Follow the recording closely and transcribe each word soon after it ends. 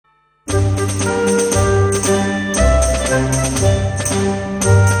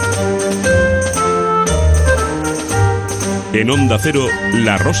En Onda Cero,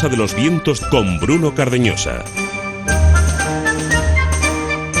 La Rosa de los Vientos con Bruno Cardeñosa.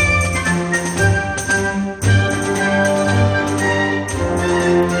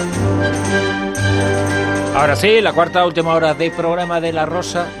 Ahora sí, la cuarta última hora de programa de La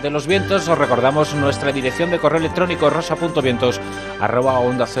Rosa de los Vientos. Os recordamos nuestra dirección de correo electrónico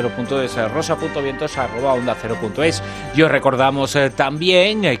rosa.vientos@ondacero.es, rosa.vientos@ondacero.es. Y os recordamos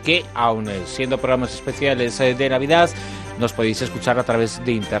también que, aun siendo programas especiales de Navidad, nos podéis escuchar a través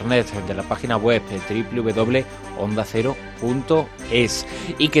de internet, de la página web www.ondacero.es,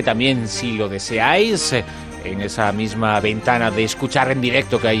 y que también, si lo deseáis, en esa misma ventana de escuchar en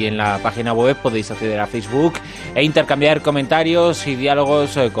directo que hay en la página web, podéis acceder a Facebook e intercambiar comentarios y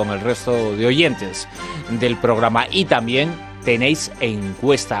diálogos con el resto de oyentes del programa. Y también tenéis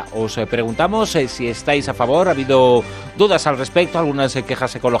encuesta. Os preguntamos si estáis a favor. Ha habido dudas al respecto, algunas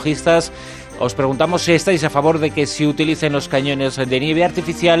quejas ecologistas. Os preguntamos si estáis a favor de que se utilicen los cañones de nieve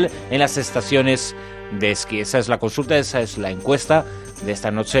artificial en las estaciones de esquí. Esa es la consulta, esa es la encuesta de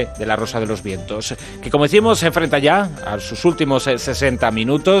esta noche de La Rosa de los Vientos, que, como decimos, se enfrenta ya a sus últimos 60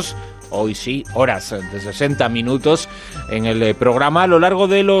 minutos. Hoy sí, horas de 60 minutos en el programa, a lo largo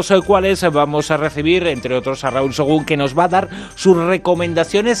de los cuales vamos a recibir, entre otros, a Raúl Según, que nos va a dar sus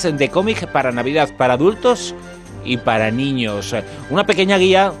recomendaciones de cómic para Navidad, para adultos y para niños. Una pequeña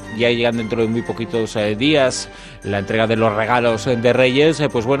guía, ya llegan dentro de muy poquitos días la entrega de los regalos de Reyes.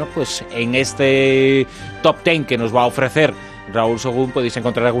 Pues bueno, pues en este top 10 que nos va a ofrecer Raúl Según podéis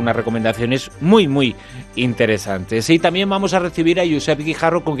encontrar algunas recomendaciones muy, muy interesantes. Y también vamos a recibir a Josep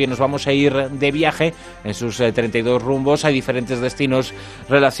Guijarro, con quien nos vamos a ir de viaje en sus 32 rumbos a diferentes destinos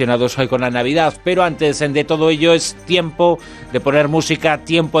relacionados hoy con la Navidad. Pero antes de todo ello es tiempo de poner música,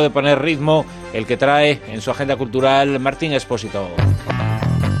 tiempo de poner ritmo, el que trae en su agenda cultural Martín Expósito.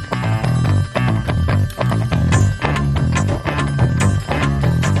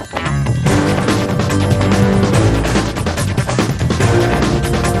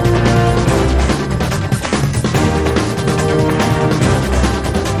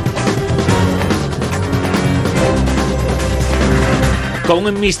 Con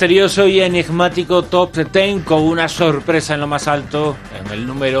un misterioso y enigmático top 10, con una sorpresa en lo más alto, en el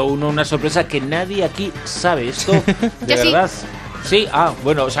número 1, una sorpresa que nadie aquí sabe. Esto, de verdad. Sí,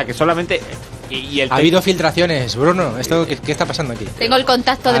 bueno, o sea que solamente... Ha habido filtraciones, Bruno. ¿Qué está pasando aquí? Tengo el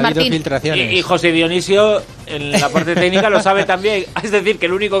contacto de Martín. Ha habido filtraciones. Y José Dionisio, en la parte técnica, lo sabe también. Es decir, que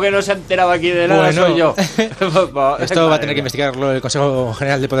el único que no se ha enterado aquí de nada soy yo. Esto va a tener que investigarlo el Consejo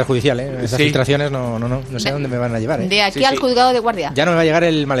General de Poder Judicial, ¿eh? Esas filtraciones no sé a dónde me van a llevar, ¿eh? De aquí al juzgado de guardia. Ya no me va a llegar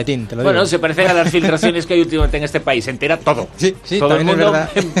el maletín, te lo digo. Bueno, se parece a las filtraciones que hay últimamente en este país. Se entera todo. Sí, todo el mundo, es verdad.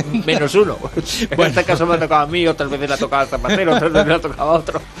 Menos uno. En este caso me ha tocado a mí, otras veces le ha tocado al zapatero, otras veces le ha tocado a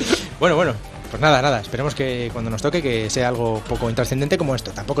otro. Bueno. Pues nada, esperemos que cuando nos toque que sea algo poco intrascendente como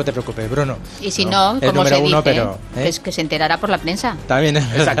esto. Tampoco te preocupes, Bruno. Y si no, como se dice, pero, es que se enterará por la prensa. También,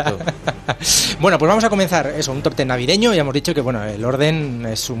 exacto. Bueno, pues vamos a comenzar un top 10 navideño. Ya hemos dicho que el orden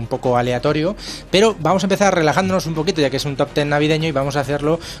es un poco aleatorio, pero vamos a empezar relajándonos un poquito, ya que es un top 10 navideño, y vamos a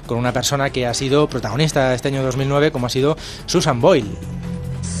hacerlo con una persona que ha sido protagonista este año 2009, como ha sido Susan Boyle.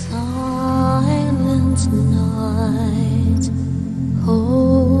 Silent night,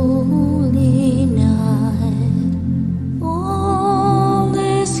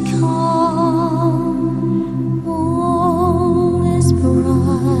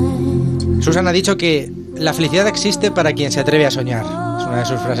 Susan ha dicho que la felicidad existe para quien se atreve a soñar. Es una de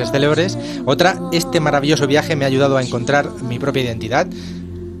sus frases célebres. Otra: este maravilloso viaje me ha ayudado a encontrar mi propia identidad.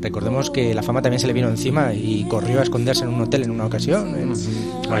 Recordemos que la fama también se le vino encima y corrió a esconderse en un hotel en una ocasión.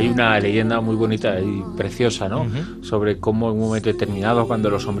 Hay una leyenda muy bonita y preciosa, ¿no? Sobre cómo en un momento determinado, cuando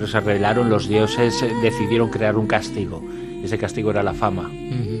los hombres se rebelaron, los dioses decidieron crear un castigo. Ese castigo era la fama.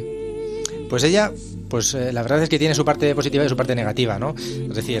 Pues ella... la verdad es que tiene su parte positiva y su parte negativa, ¿no?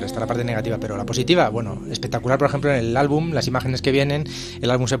 Es decir, está la parte negativa, pero la positiva, espectacular. Por ejemplo, en el álbum, las imágenes que vienen,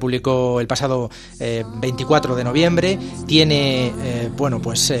 el álbum se publicó el pasado 24 de noviembre, tiene,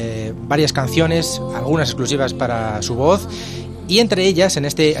 varias canciones, algunas exclusivas para su voz, y entre ellas, en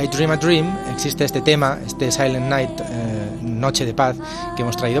este I Dream a Dream, existe este tema, este Silent Night, Noche de Paz, que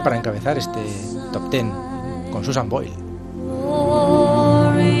hemos traído para encabezar este top 10 con Susan Boyle.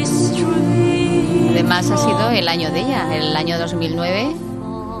 Además ha sido el año de ella, el año 2009.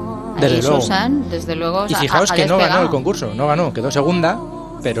 Desde luego. Susan, desde luego. Y fijaos que no ganó el concurso, quedó segunda,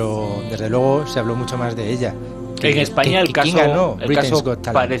 pero desde luego se habló mucho más de ella. En España el caso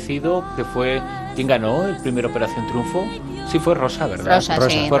parecido, que fue... ¿Quién ganó el primer Operación Triunfo? Sí, fue Rosa, ¿verdad?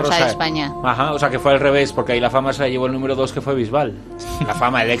 Rosa de España. Ajá, o sea que fue al revés, porque ahí la fama se la llevó el número 2, que fue Bisbal. La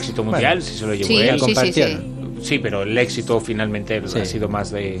fama, el éxito mundial, sí se lo llevó él. Sí. Sí, pero el éxito finalmente ha sido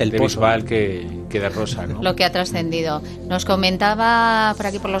más de Bisbal que de Rosa, ¿no? Lo que ha trascendido. Nos comentaba por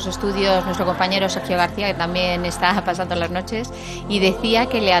aquí por los estudios nuestro compañero Sergio García, que también está pasando las noches, y decía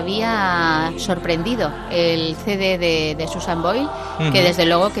que le había sorprendido el CD de Susan Boyle, que desde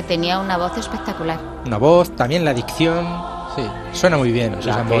luego que tenía una voz espectacular. Una voz, también la dicción, sí, suena muy bien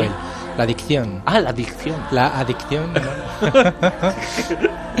Susan Boyle. La adicción. Ah, la adicción. La adicción.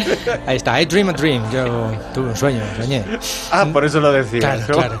 Ahí está, I dream a dream. Yo tuve un sueño, soñé. Ah, por eso lo decía.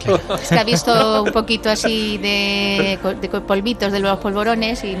 Claro. Es que ha visto un poquito así de polvitos de los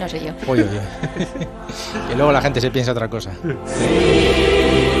polvorones y no sé yo. Oye. Y luego la gente se piensa otra cosa.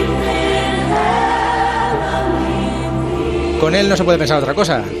 Con él no se puede pensar otra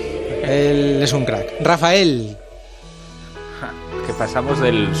cosa. Él es un crack. Rafael. Que pasamos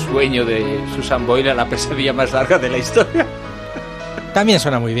del sueño de Susan Boyle a la pesadilla más larga de la historia. También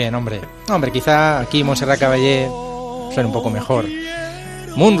suena muy bien, hombre. Hombre, quizá aquí Montserrat Caballé suena un poco mejor.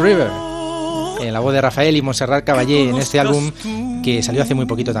 Moon River, en la voz de Rafael y Montserrat Caballé, en este álbum que salió hace muy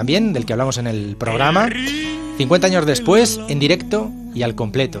poquito también, del que hablamos en el programa. 50 años después, en directo y al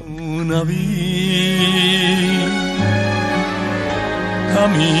completo.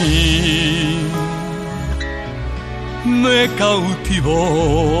 Me cautivó.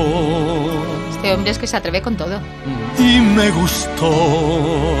 Este hombre es que se atreve con todo. Y me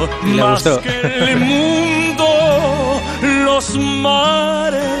gustó. Y le gustó. Más que el mundo, los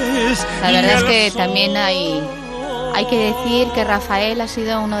mares. La verdad es que también hay que decir que Rafael ha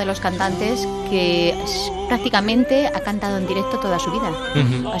sido uno de los cantantes que prácticamente ha cantado en directo toda su vida.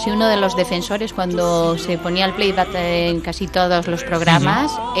 Ha sido uno de los defensores cuando se ponía el playback en casi todos los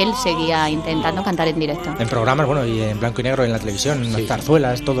programas. Él seguía intentando cantar en directo. En programas, bueno, y en blanco y negro en la televisión, en las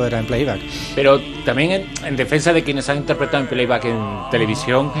zarzuelas, todo era en playback. Pero también en defensa de quienes han interpretado en playback en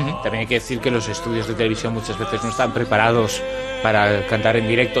televisión, también hay que decir que los estudios de televisión muchas veces no están preparados para cantar en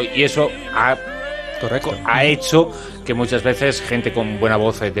directo, y eso ha hecho que muchas veces gente con buena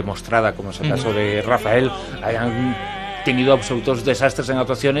voz demostrada, como es el caso de Rafael, hayan tenido absolutos desastres en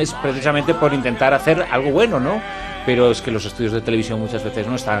actuaciones precisamente por intentar hacer algo bueno, ¿no? Pero es que los estudios de televisión muchas veces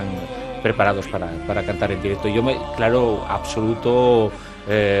no están preparados para cantar en directo. Yo me declaro absoluto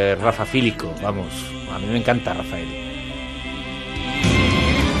rafafílico, vamos, a mí me encanta Rafael.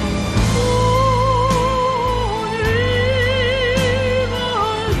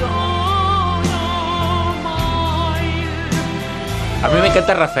 A mí me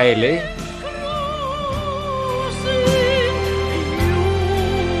encanta Rafael, ¿eh?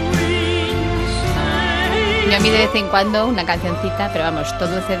 Yo a mí de vez en cuando una cancioncita, pero vamos,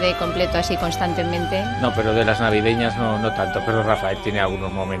 todo CD completo así constantemente. No, pero de las navideñas no tanto, pero Rafael tiene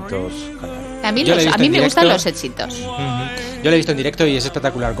algunos momentos. A mí me gustan los éxitos. Yo lo he visto en directo y es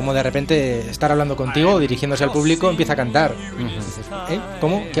espectacular, como de repente estar hablando contigo, dirigiéndose al público, empieza a cantar. ¿Eh?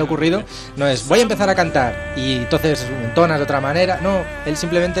 ¿Cómo? ¿Qué ha ocurrido? No es, voy a empezar a cantar y entonces entonas de otra manera. No, él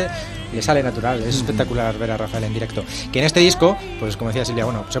simplemente le sale natural. Es espectacular ver a Rafael en directo. Que en este disco, pues como decía Silvia,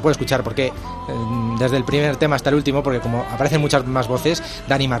 bueno, se puede escuchar porque desde el primer tema hasta el último, porque como aparecen muchas más voces,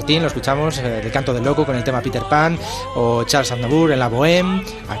 Dani Martín, lo escuchamos, del Canto del Loco con el tema Peter Pan, o Charles Aznavour en La Bohème,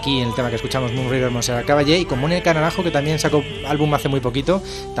 aquí en el tema que escuchamos Moon River, Montserrat Caballé, y con Mónica Naranjo, que también sacó álbum hace muy poquito,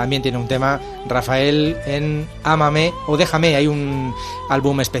 también tiene un tema Rafael en Ámame o Déjame. Hay un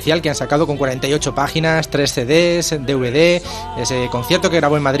álbum especial que han sacado con 48 páginas, 3 CDs, DVD, ese concierto que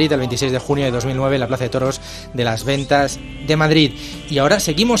grabó en Madrid el 26 de junio de 2009 en la Plaza de Toros de las Ventas de Madrid. Y ahora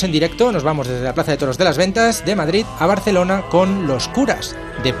seguimos en directo, nos vamos desde la Plaza de Toros de las Ventas de Madrid a Barcelona con Los Curas,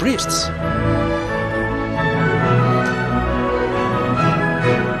 The Priests.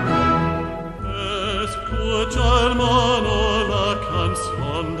 Escucha, hermano, la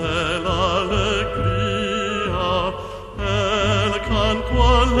canción de la alegría, el canto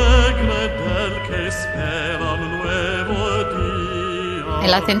alegre del que espera un nuevo día.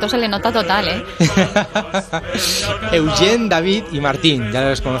 El acento se le nota total, ¿eh? Eugene, David y Martín, ya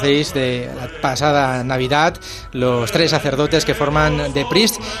los conocéis de la pasada Navidad, los 3 sacerdotes que forman The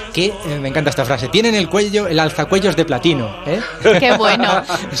Priest, que me encanta esta frase, tienen el cuello, el alzacuellos de platino, ¿eh? ¡Qué bueno!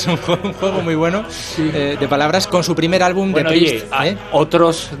 Es un juego muy bueno de palabras con su primer álbum, bueno, The Priest. Oye,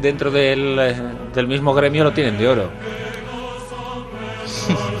 otros dentro del mismo gremio lo tienen de oro.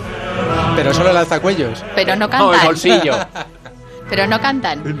 Pero solo el alzacuellos. Pero no cantan. No, el bolsillo. Pero no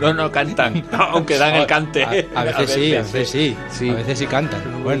cantan. No cantan, aunque dan el cante. A veces sí. A veces sí cantan.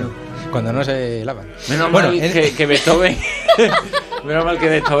 Bueno, cuando no se lavan. Menos mal que Beethoven menos mal que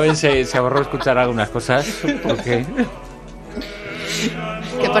Beethoven se ahorró escuchar algunas cosas, porque...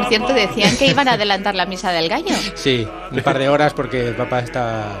 Que por cierto decían que iban a adelantar la misa del gallo. Sí, un par de horas porque el Papa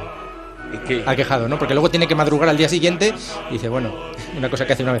está aquejado, ¿no? Porque luego tiene que madrugar al día siguiente y dice, bueno, una cosa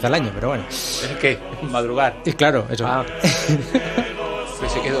que hace una vez al año, pero bueno. ¿Qué? ¿Madrugar? Y claro, eso.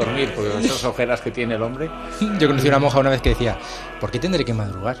 Pensé que dormir, porque esas ojeras que tiene el hombre. Yo conocí una monja una vez que decía, ¿por qué tendré que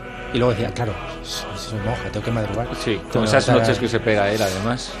madrugar? Y luego decía, claro, soy monja, tengo que madrugar. Sí, con esas noches que se pega él,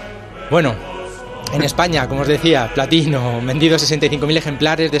 además. Bueno, en España, como os decía, platino, vendidos 65.000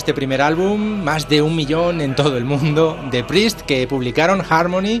 ejemplares de este primer álbum, más de 1 millón en todo el mundo, de Priest, que publicaron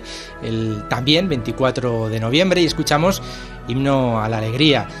Harmony el también 24 de noviembre, y escuchamos Himno a la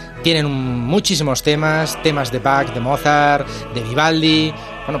Alegría. Tienen muchísimos temas de Bach, de Mozart, de Vivaldi.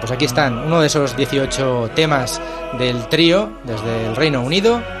 Bueno, pues aquí están, uno de esos 18 temas del trío desde el Reino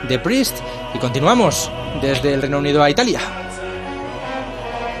Unido, de Priest, y continuamos desde el Reino Unido a Italia.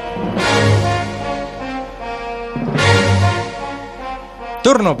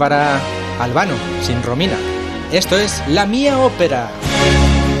 Turno para Albano, sin Romina. Esto es La mia ópera.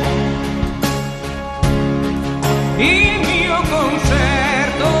 Il mio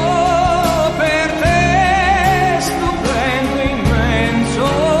concerto per te stupendo immenso.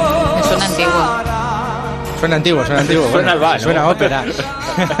 Suena antiguo. Suena antiguo. Suena Bueno, Albano. Suena ópera.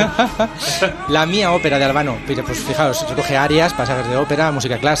 La mia ópera de Albano. Pues fijaos, recoge arias, pasajes de ópera,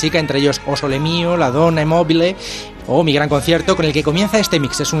 música clásica, entre ellos O Sole Mio, La Donna Immobile o Mi Gran Concierto, con el que comienza este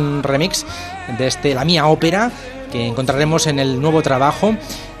mix. Es un remix de La mia ópera, que encontraremos en el nuevo trabajo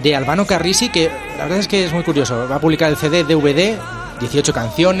de Albano Carrisi, que la verdad es que es muy curioso. Va a publicar el CD DVD, 18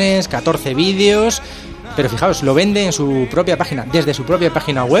 canciones, 14 vídeos, pero fijaos, lo vende en su propia página, desde su propia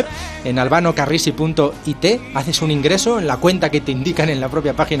página web, en albanocarrisi.it. Haces un ingreso en la cuenta que te indican en la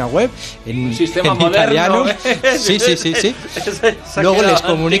propia página web, en Sistema en moderno. italiano. Sí. Luego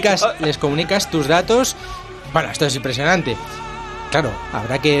les comunicas tus datos. Bueno, esto es impresionante. Claro,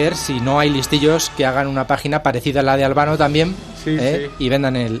 habrá que ver si no hay listillos que hagan una página parecida a la de Albano también, sí. Y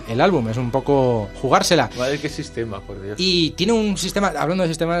vendan el álbum. Es un poco jugársela. Madre, qué sistema, por Dios. Y tiene un sistema, hablando de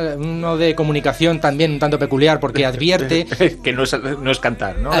sistema, uno de comunicación también un tanto peculiar, porque advierte... que no es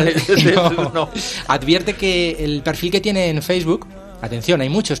cantar, ¿no? No. Advierte que el perfil que tiene en Facebook... Atención, hay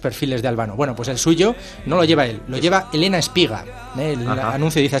muchos perfiles de Albano. Bueno, pues el suyo no lo lleva él, lo lleva Elena Spiga. El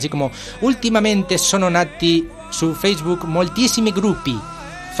anuncio dice así como: ultimamente sono nati su Facebook moltissimi gruppi,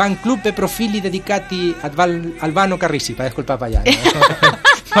 fan club e profili dedicati ad Albano Carrisi. Parezco el papaya, ¿no?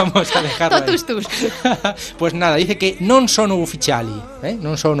 Vamos a dejarlo. Totus. Pues nada, dice que non sono ufficiali,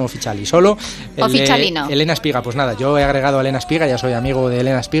 non sono ufficiali, solo Oficialino. Elena Spiga. Pues nada, yo he agregado a Elena Spiga, ya soy amigo de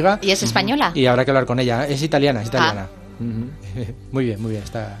Elena Spiga. ¿Y es española? Y habrá que hablar con ella. Es italiana. Muy bien,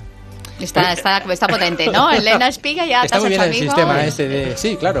 está potente, ¿no? Elena Espiga ya está te has muy bien hecho el amigo. sistema este de...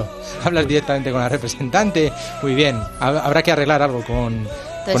 Sí, claro, hablas directamente con la representante. Muy bien, habrá que arreglar algo con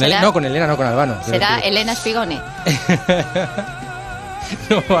Elena, no con Albano. Será Elena Spigone.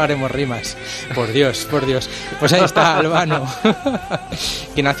 No haremos rimas, por Dios. Pues ahí está Albano,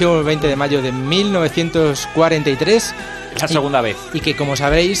 que nació el 20 de mayo de 1943. La segunda vez. Y que, como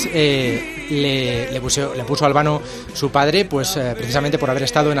sabéis, le puso a Albano su padre, pues precisamente por haber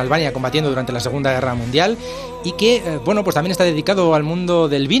estado en Albania combatiendo durante la Segunda Guerra Mundial, y que, bueno, pues también está dedicado al mundo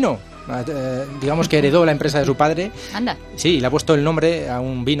del vino. Digamos que heredó la empresa de su padre. Anda. Sí, le ha puesto el nombre a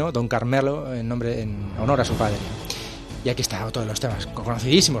un vino, Don Carmelo, en honor a su padre. Y aquí está otro de los temas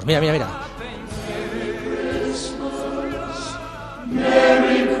conocidísimos. Mira.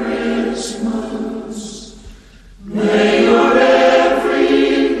 Merry Christmas. May your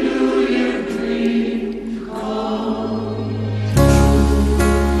every New Year dream come.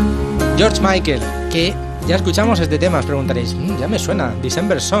 George Michael, que ya escuchamos este tema, os preguntaréis, ya me suena,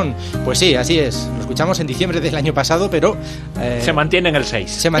 December Song. Pues sí, así es, lo escuchamos en diciembre del año pasado, pero... se mantiene en el 6.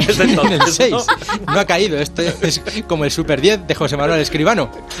 Se mantiene en el 6, no ha caído, esto es como el Super 10 de José Manuel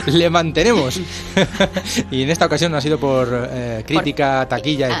Escribano, le mantenemos. Y en esta ocasión no ha sido por crítica,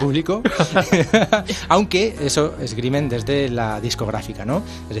 taquilla y público, aunque eso esgrimen desde la discográfica, ¿no?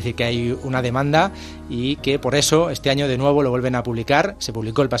 Es decir, que hay una demanda y que por eso este año de nuevo lo vuelven a publicar. Se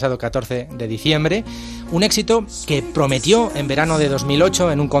publicó el pasado 14 de diciembre. Un éxito que prometió en verano de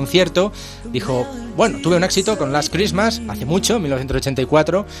 2008 en un concierto. Dijo, bueno, tuve un éxito con Last Christmas hace mucho,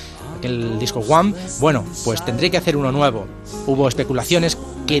 1984, el disco One. Bueno, pues tendré que hacer uno nuevo. Hubo especulaciones,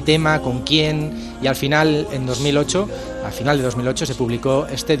 qué tema, con quién, y al final, al final de 2008 se publicó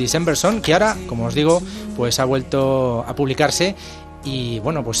este December Song, que ahora, como os digo, pues ha vuelto a publicarse. Y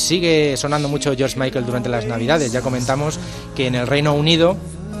bueno, pues sigue sonando mucho George Michael durante las Navidades. Ya comentamos que en el Reino Unido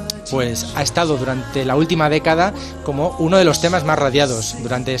pues ha estado durante la última década como uno de los temas más radiados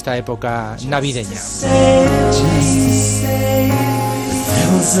durante esta época navideña.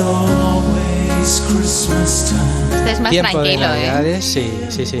 Este es más Tiempo tranquilo, de Navidades, sí.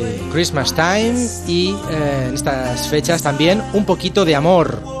 Christmas Time y en estas fechas también un poquito de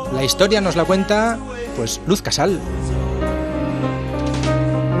amor. La historia nos la cuenta, pues, Luz Casal.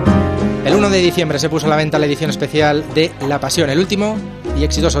 El 1 de diciembre se puso a la venta la edición especial de La Pasión, el último y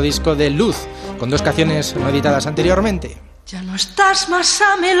exitoso disco de Luz, con 2 canciones no editadas anteriormente. Ya no estás más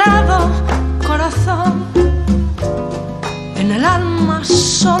a mi lado, corazón. En el alma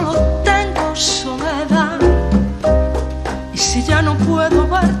solo tengo soledad. Y si ya no puedo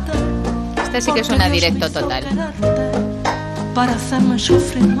verte, Este sí que suena directo total. Para hacerme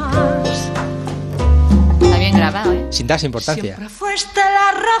sufrir más. Está bien grabado, ¿eh? Sin darse importancia. Siempre fuiste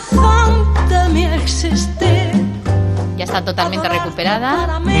la razón de mi existir. Ya está totalmente recuperada.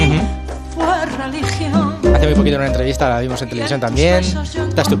 Para mí fue religión. Hace muy poquito en una entrevista, la vimos en televisión también.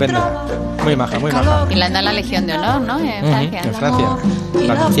 Está estupenda. Muy maja, muy maja. Y le dan la Legión de Honor, ¿no? En Francia. En Francia.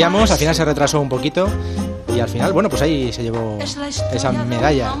 Lo anunciamos, al final se retrasó un poquito. Y al final, bueno, pues ahí se llevó esa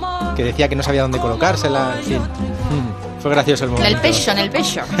medalla que decía que no sabía dónde colocársela. En fin, fue gracioso el momento. En el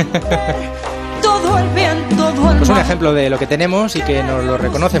pecho. Todo el bien, todo el Pues un mal. ejemplo de lo que tenemos y que nos lo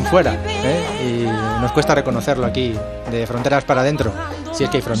reconocen fuera, ¿eh? Y nos cuesta reconocerlo aquí, de fronteras para adentro, si es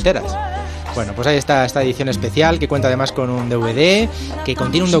que hay fronteras. Bueno, pues ahí está esta edición especial que cuenta además con un DVD, que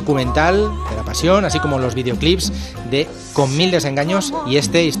contiene un documental de La Pasión, así como los videoclips de Con 1000 desengaños y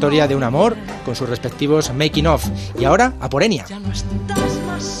Historia de un amor, con sus respectivos making of. Y ahora, a por Enya. Ya no estás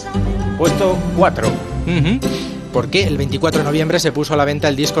más a mi lado. Puesto 4. Porque el 24 de noviembre se puso a la venta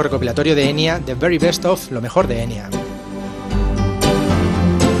el disco recopilatorio de Enya, The Very Best of, lo mejor de Enya.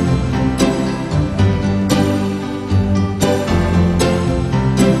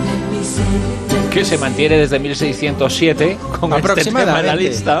 Que se mantiene desde 1607 con este tema en la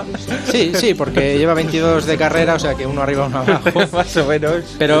lista. Sí, porque lleva 22 de carrera, o sea que uno arriba, uno abajo. Más o menos.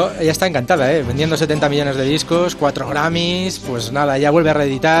 Pero ella está encantada, vendiendo 70 millones de discos, 4 Grammys, pues nada, ya vuelve a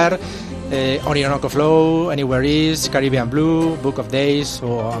reeditar Orinoco Flow, Anywhere Is, Caribbean Blue, Book of Days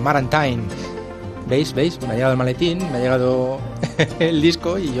o Amarantine. ¿Veis? Me ha llegado el maletín, me ha llegado el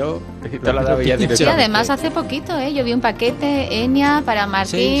disco y yo... te lo he dado ya Sí, directamente. además hace poquito, yo vi un paquete Enya para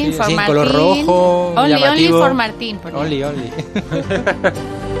Martín, Sí, for en Martín. color rojo, Only llamativo. for Martín. ponía. Only.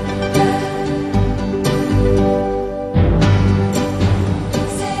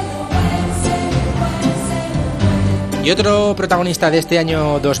 Y otro protagonista de este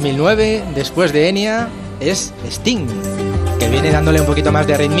año 2009, después de Enya, es Sting, que viene dándole un poquito más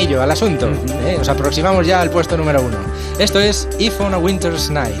de ritmillo al asunto. Nos aproximamos ya al puesto número 1. Esto es If on a Winter's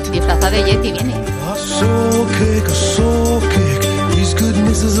Night. Disfrazado de Yeti viene. A soul cake, these good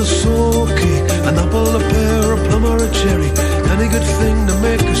misses a soul cake. An apple, a pear, a plum or a cherry, any good thing to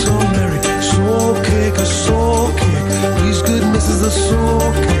make us all merry. Soul cake, these good misses a soul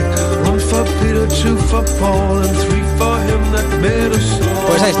cake. One for Peter, two for Paul, and three for him that made us all.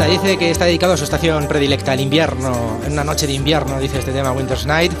 Pues ahí está, dice que está dedicado a su estación predilecta, el invierno, en una noche de invierno, dice este tema Winter's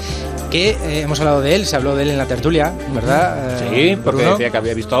Night, que hemos hablado de él, se habló de él en la tertulia, ¿verdad? Sí, porque Bruno? decía que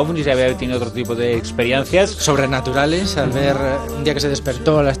había visto ovnis y había tenido otro tipo de experiencias. Sobrenaturales, al ver un día que se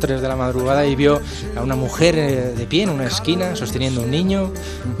despertó a las 3 de la madrugada y vio a una mujer de pie en una esquina sosteniendo un niño,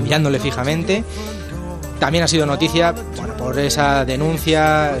 mirándole fijamente. También ha sido noticia, bueno, por esa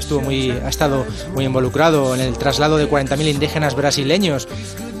denuncia, ha estado muy involucrado en el traslado de 40.000 indígenas brasileños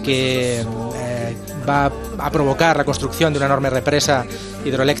que va a provocar la construcción de una enorme represa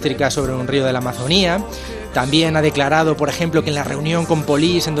hidroeléctrica sobre un río de la Amazonía. También ha declarado, por ejemplo, que en la reunión con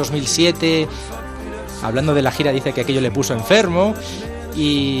Police en 2007, hablando de la gira, dice que aquello le puso enfermo.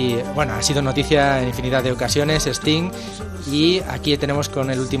 Y bueno, ha sido noticia en infinidad de ocasiones Sting, y aquí tenemos con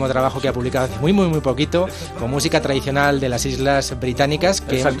el último trabajo que ha publicado hace muy poquito, con música tradicional de las Islas Británicas,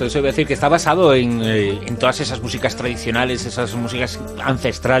 que... Exacto, eso iba a decir que está basado en todas esas músicas tradicionales, esas músicas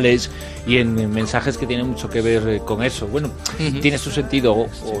ancestrales y en mensajes que tienen mucho que ver con eso. Bueno, tiene su sentido o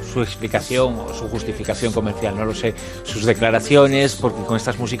su explicación o su justificación comercial, no lo sé, sus declaraciones, porque con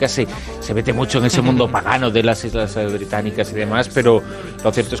estas músicas se mete mucho en ese mundo pagano de las Islas Británicas y demás, pero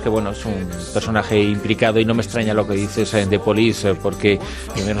lo cierto es que bueno, es un personaje implicado y no me extraña lo que dices de Police, porque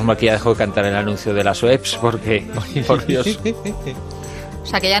menos mal que ya dejó de cantar el anuncio de las webs, porque por Dios. O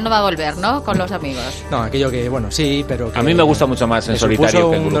sea, que ya no va a volver, ¿no? Con los amigos. No, aquello que, bueno, sí, pero que a mí me gusta mucho más en solitario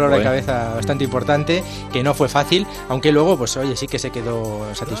supuso que en un grupo, dolor de cabeza bastante importante, que no fue fácil, aunque luego, pues oye, sí que se quedó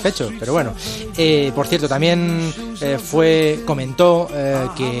satisfecho. Pero bueno, por cierto, también comentó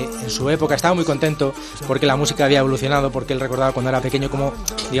que en su época estaba muy contento porque la música había evolucionado, porque él recordaba cuando era pequeño como,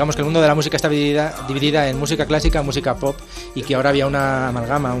 digamos, que el mundo de la música está dividida en música clásica, música pop, y que ahora había una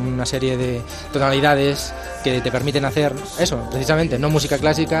amalgama, una serie de tonalidades que te permiten hacer eso, precisamente, no música música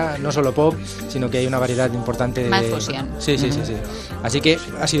clásica, no solo pop, sino que hay una variedad importante de... Más fusión. Sí. Así que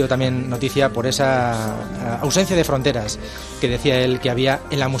ha sido también noticia por esa ausencia de fronteras que decía él que había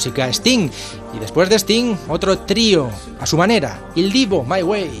en la música. Sting, y después de Sting, otro trío, a su manera, Il Divo, My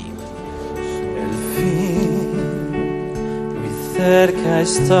Way. Cerca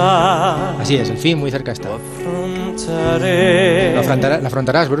está. Así es, el fin muy cerca está. La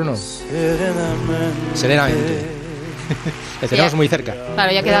afrontarás, Bruno. Serenamente. Le tenemos muy cerca.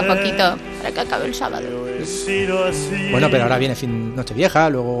 Claro, ya queda poquito para que acabe el sábado. Bueno, pero ahora viene Nochevieja,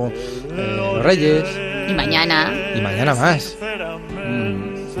 luego los Reyes. Y mañana. Y mañana más.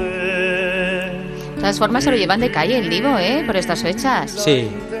 De todas formas se lo llevan de calle el Divo, por estas fechas. Sí,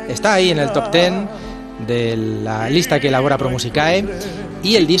 está ahí en el top 10 de la lista que elabora Promusicae,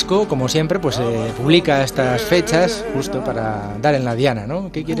 y el disco, como siempre, pues publica estas fechas justo para dar en la diana,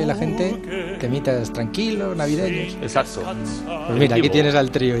 ¿no? ¿Qué quiere la gente? Temitas tranquilos, navideños. Exacto. Pues mira, aquí tienes al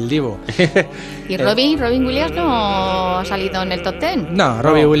trío, el Divo. ¿Y Robin Williams no ha salido en el top 10? No,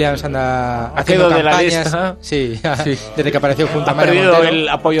 Robbie Williams anda haciendo quedado campañas. De la lista. Sí, desde que apareció junto a Ha María perdido Montero. el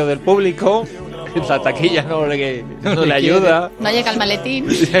apoyo del público. La taquilla no le ayuda. No llega el maletín.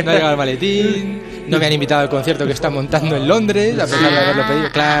 No ha llegado el maletín. No me han invitado al concierto que está montando en Londres, a pesar de haberlo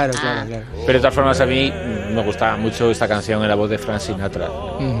pedido. Claro. Pero de todas formas, a mí me gustaba mucho esta canción en la voz de Frank Sinatra,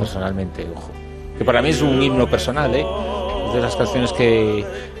 personalmente, ojo. Que para mí es un himno personal, Es de esas canciones que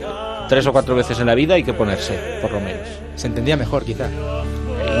 3 o 4 veces en la vida hay que ponerse, por lo menos. Se entendía mejor, quizá.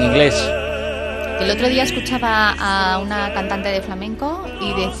 En inglés. El otro día escuchaba a una cantante de flamenco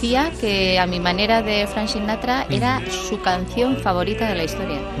y decía que A mi manera de Frank Sinatra era su canción favorita de la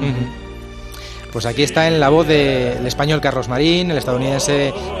historia. Pues aquí está en la voz del español Carlos Marín, el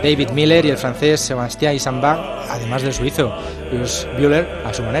estadounidense David Miller y el francés Sébastien Isambard, además del suizo Urs Bühler,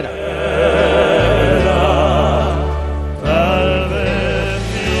 a su manera.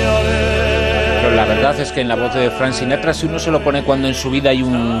 Pero la verdad es que en la voz de Frank Sinatra, si uno se lo pone cuando en su vida hay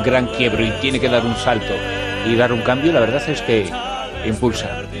un gran quiebro y tiene que dar un salto y dar un cambio, la verdad es que impulsa.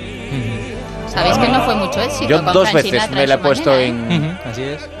 ¿Sabéis que no fue mucho éxito? Yo con 2 Frank veces Sinatra me la he su puesto manera, Así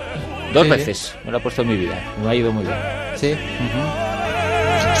es. 2 Sí, veces me la he puesto en mi vida. Me ha ido muy bien. Sí.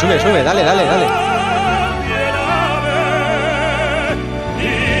 Sube, dale. Se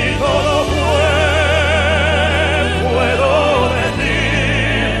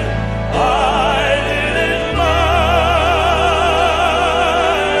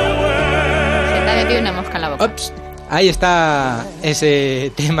te ha metido una mosca en la boca. Ups. Ahí está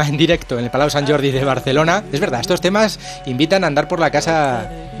ese tema en directo en el Palau Sant Jordi de Barcelona. Es verdad, estos temas invitan a andar por la casa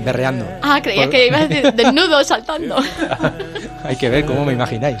berreando. Ah, creía que ibas a decir desnudo, saltando. Hay que ver cómo me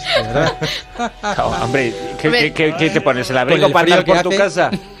imagináis, de verdad. No, hombre, ¿qué te pones? ¿El abrigo Con el para frío andar que por tu hace.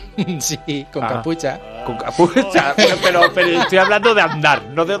 casa? Sí, con capucha. Con capucha, pero estoy hablando de andar,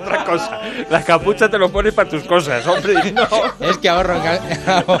 no de otra cosa. La capucha te lo pones para tus cosas, hombre. No. Es que ahorro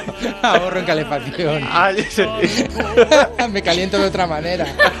en calefacción. Ay, sí. Me caliento de otra manera.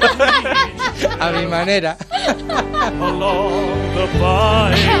 A mi manera.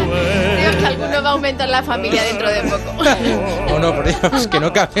 Creo que alguno va a aumentar la familia dentro de poco. O no, por Dios, que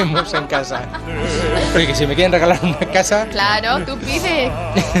no cabemos en casa. Porque que si me quieren regalar una casa... Claro, tú pides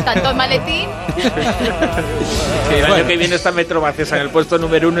tanto maletín. Que el año que viene está Metro Vacesa en el puesto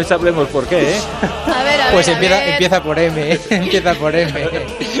número 1 y sabremos por qué, A ver, Pues a ver. empieza por M, empieza por M.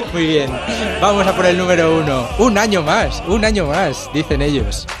 Muy bien, vamos a por el número 1. Un año más, dicen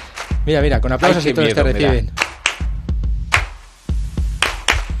ellos. Mira, con aplausos Ay, y todos qué te miedo, reciben.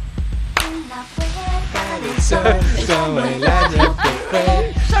 Como el año que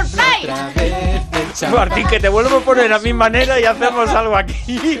fue, ¡Surprise! otra vez el Martín, que te vuelvo a poner a mi manera y hacemos algo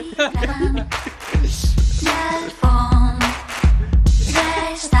aquí.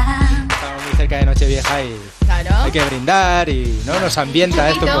 Estamos muy cerca de Nochevieja y Claro. hay que brindar y no nos ambienta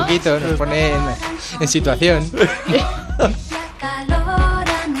esto un poquito, nos pone en situación.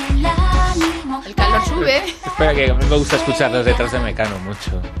 El calor sube. Espera, que a mí me gusta escucharlos detrás de Mecano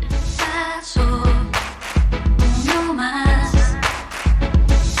mucho.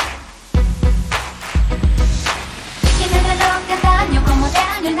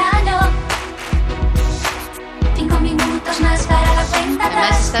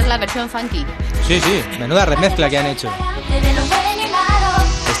 Además, esta es la versión funky. Sí, menuda remezcla que han hecho.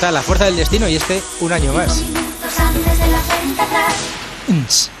 Está La Fuerza del Destino y este Un año más.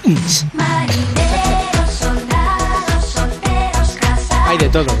 Hay de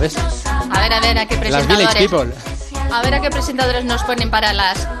todo, ¿ves? A ver, a qué Las Village presentadores. People. A ver a qué presentadores nos ponen para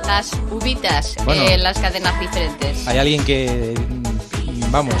las uvitas Bueno. en las cadenas diferentes. Hay alguien que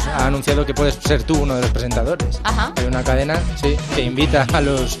vamos, ha anunciado que puedes ser tú uno de los presentadores. Ajá. Hay una cadena, sí, que invita a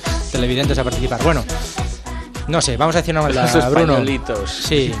los televidentes a participar. Bueno, no sé, vamos a decir una maldad, Los Bruno. españolitos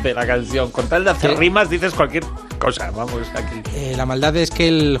Sí. de la canción. Con tal de hacer rimas dices cualquier cosa. Vamos, aquí. La maldad es que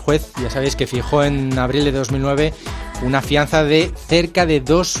el juez, ya sabéis, que fijó en abril de 2009 una fianza de cerca de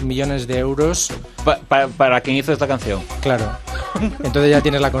 2 millones de euros. Para quien hizo esta canción. Claro. Entonces ya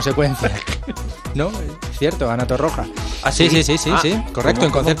tienes la consecuencia. ¿No? Es cierto, Ana Torroja. ¿Ah, sí, sí? sí. Correcto, ¿Cómo?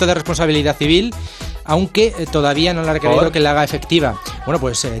 en concepto de responsabilidad civil, aunque todavía no le ha requerido que la haga efectiva. Bueno,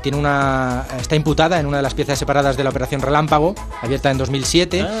 pues está imputada en una de las piezas separadas de la Operación Relámpago, abierta en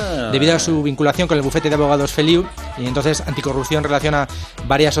 2007, debido a su vinculación con el bufete de abogados Feliu, y entonces Anticorrupción relaciona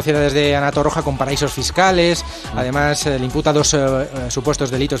varias sociedades de Ana Torroja con paraísos fiscales. Además, le imputa 2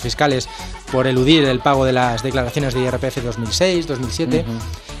 supuestos delitos fiscales por eludir el pago de las declaraciones de IRPF 2006, 2007.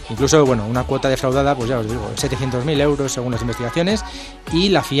 Incluso, bueno, una cuota defraudada, pues ya os digo, 700.000 euros según las investigaciones, y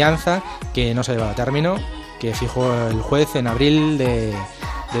la fianza que no se ha llevado a término, que fijó el juez en abril de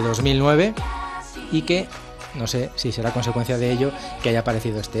 2009, y que no sé si será consecuencia de ello que haya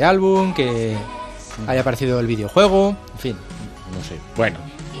aparecido este álbum, que haya aparecido el videojuego, en fin. No sé. Bueno.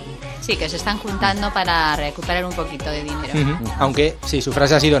 Sí, que se están juntando para recuperar un poquito de dinero. Aunque, sí, su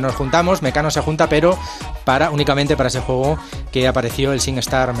frase ha sido: nos juntamos, Mecano se junta, pero únicamente para ese juego que apareció, el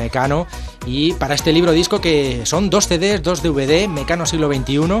SingStar Mecano, y para este libro disco, que son 2 CDs, 2 DVD, Mecano siglo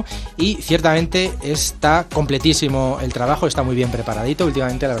XXI, y ciertamente está completísimo el trabajo, está muy bien preparadito.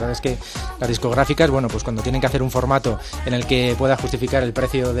 Últimamente la verdad es que las discográficas, bueno, pues cuando tienen que hacer un formato en el que pueda justificar el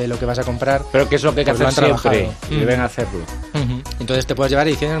precio de lo que vas a comprar, pero que es lo que hay que pues hacer siempre, deben hacerlo. Entonces te puedes llevar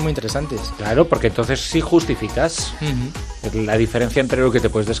ediciones muy interesantes. Claro, porque entonces sí justificas la diferencia entre lo que te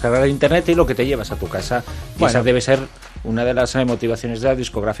puedes descargar de internet y lo que te llevas a tu casa. Y esa debe ser una de las motivaciones de las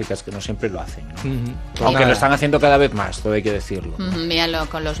discográficas, que no siempre lo hacen, ¿no? Aunque lo están haciendo cada vez más, todo hay que decirlo. Míralo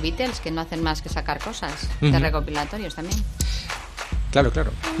con los Beatles, que no hacen más que sacar cosas de recopilatorios también. Claro.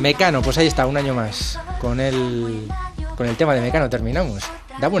 Mecano, pues ahí está, un año más. Con el tema de Mecano terminamos.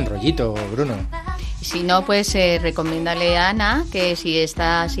 Da buen rollito, Bruno. Si no, pues recomiéndale a Ana que si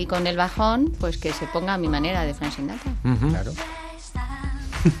está así con el bajón, pues que se ponga a mi manera de Frank Sinatra. Claro.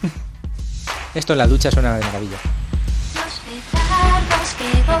 Esto en la ducha suena de maravilla. Los petardos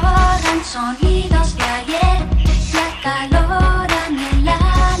que borran sonidos de ayer me acaloran el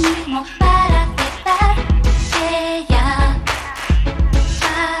ánimo para aceptar que ya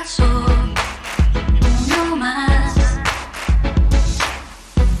pasó uno más.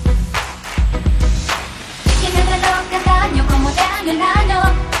 Tiene el reloj de daño como de año en año.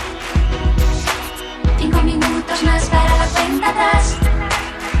 5 minutos más para la cuenta atrás.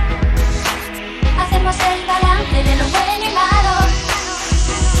 Hacemos el balance de lo bueno y malo.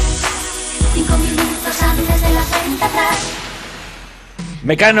 5 minutos antes de la cuenta atrás.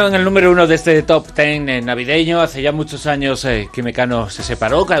 Mecano en el número 1 de este Top 10 navideño. Hace ya muchos años que Mecano se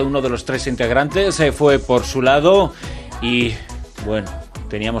separó. Cada uno de los 3 integrantes fue por su lado. Y bueno,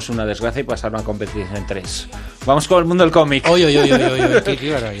 teníamos una desgracia y pasaron a competir en 3. Vamos con el mundo del cómic. Oye,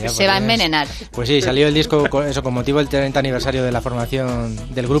 qué barbaridad. Se va a envenenar. Pues sí, salió el disco con motivo del 30 aniversario de la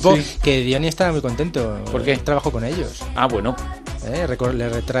formación del grupo, que Diony está muy contento. ¿Por qué? Trabajó con ellos. Ah, bueno. Le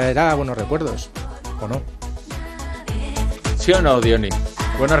retraerá buenos recuerdos, ¿o no? ¿Sí o no, Diony?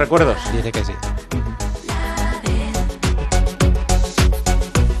 ¿Buenos recuerdos? Dice que sí.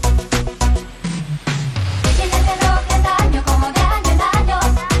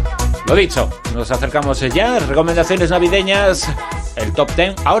 Lo dicho, nos acercamos ya. Recomendaciones navideñas. El Top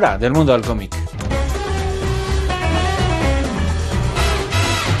 10 ahora del mundo del cómic.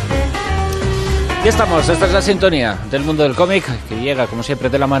 Ya estamos, esta es la sintonía del mundo del cómic, que llega como siempre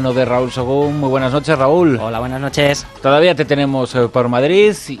de la mano de Raúl Sogún. Muy buenas noches, Raúl. Hola, buenas noches. Todavía te tenemos por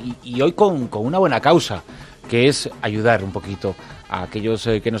Madrid y hoy con una buena causa, que es ayudar un poquito a aquellos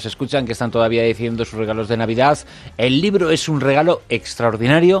que nos escuchan, que están todavía diciendo sus regalos de Navidad. El libro es un regalo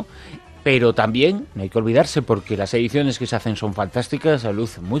extraordinario, pero también no hay que olvidarse, porque las ediciones que se hacen son fantásticas, se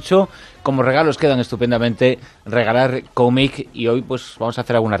lucen mucho. Como regalos quedan estupendamente regalar cómic, y hoy pues vamos a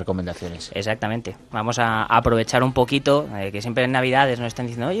hacer algunas recomendaciones. Exactamente, vamos a aprovechar un poquito, que siempre en Navidades nos están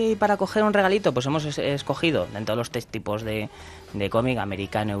diciendo, oye, y para coger un regalito, pues hemos escogido dentro de los 3 tipos de cómic,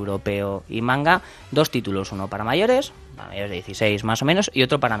 americano, europeo y manga, 2 títulos, uno para mayores de 16 más o menos, y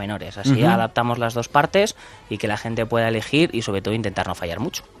otro para menores. Así adaptamos las 2 partes y que la gente pueda elegir y sobre todo intentar no fallar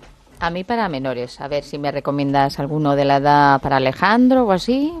mucho. A mí para menores, a ver si me recomiendas alguno de la edad para Alejandro o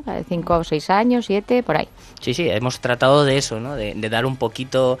así, 5 o 6 años, 7, por ahí. Sí, hemos tratado de eso, ¿no? De dar un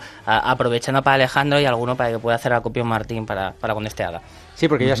poquito, aprovechando para Alejandro y alguno para que pueda hacer acopio Martín para cuando esté haga. Sí,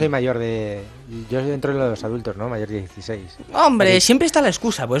 porque yo soy mayor de... Yo entro en los adultos, ¿no? Mayor de 16. Hombre, siempre está la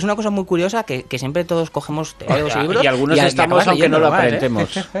excusa, pues es una cosa muy curiosa que siempre todos cogemos teos y libros. Y algunos estamos, aunque no lo aparentemos.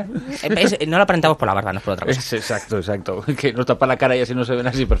 No lo aparentamos por la barba, no es por otra cosa. Exacto. Que nos tapa la cara y así no se ven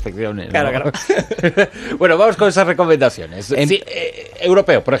las imperfecciones, ¿no? Claro. Bueno, vamos con esas recomendaciones.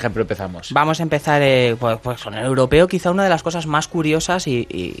 Europeo, por ejemplo, empezamos. Vamos a empezar pues con el europeo, quizá una de las cosas más curiosas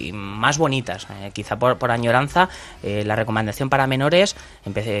y más bonitas. Quizá por añoranza, la recomendación para menores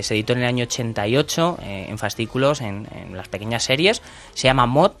se editó en el año 88 en fascículos, en las pequeñas series. Se llama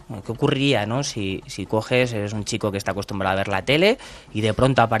Mod. ¿Qué ocurriría, no? Si eres un chico que está acostumbrado a ver la tele y de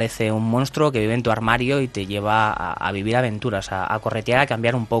pronto aparece un monstruo que vive en tu armario y te lleva a vivir aventuras, a corretear, a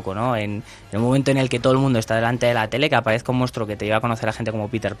cambiar un poco, ¿no? En el momento en el que todo el mundo está delante de la tele, que aparezca un monstruo que te lleva a conocer a gente como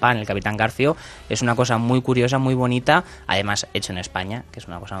Peter Pan, el Capitán Garfio, es una cosa muy curiosa, muy bonita, además hecho en España, que es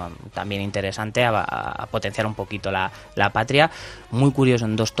una cosa también interesante a potenciar un poquito la patria. Muy curioso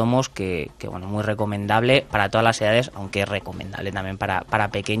en 2 tomos que bueno, muy recomendable para todas las edades, aunque es recomendable también para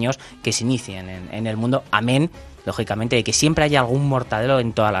pequeños que se inicien en el mundo, amén, lógicamente, de que siempre haya algún mortadelo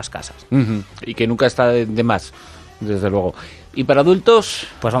en todas las casas. Y que nunca está de más, desde luego. ¿Y para adultos?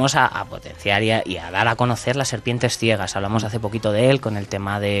 Pues vamos a potenciar y a dar a conocer Las serpientes ciegas. Hablamos hace poquito de él con el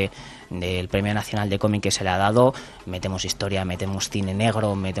tema del Premio Nacional de Cómic que se le ha dado. Metemos historia, metemos cine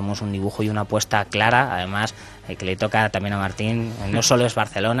negro, metemos un dibujo y una apuesta clara. Además, que le toca también a Martín, no solo es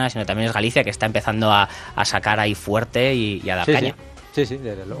Barcelona, sino también es Galicia, que está empezando a sacar ahí fuerte y a dar caña. Sí,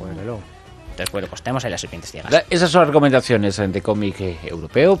 desde luego. Entonces, bueno, pues tenemos ahí Las serpientes ciegas. Esas son las recomendaciones de cómic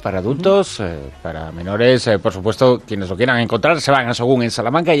europeo para adultos, para menores. Por supuesto, quienes lo quieran encontrar se van a Sogún en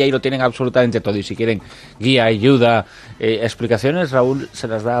Salamanca y ahí lo tienen absolutamente todo. Y si quieren guía, ayuda, explicaciones, Raúl se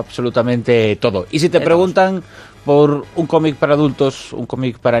las da absolutamente todo. Y si te preguntan por un cómic para adultos, un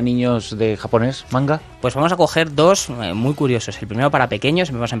cómic para niños de japonés, manga. Pues vamos a coger 2 muy curiosos. El primero para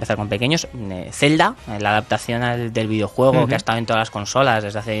pequeños, vamos a empezar con pequeños. Zelda, la adaptación del videojuego que ha estado en todas las consolas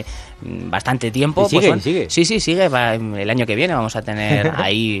desde hace bastante tiempo. ¿Y sigue? Sí, sigue. El año que viene vamos a tener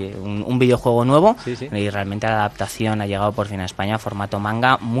ahí un videojuego nuevo. Sí. Y realmente la adaptación ha llegado por fin a España, formato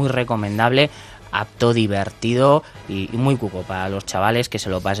manga, muy recomendable. Apto, divertido y muy cuco para los chavales, que se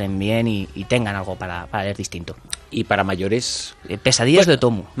lo pasen bien y tengan algo para leer distinto. ¿Y para mayores? Pesadillas de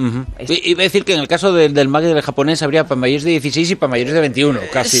Otomo. Iba a decir que en el caso del manga y del japonés habría para mayores de 16 y para mayores de 21,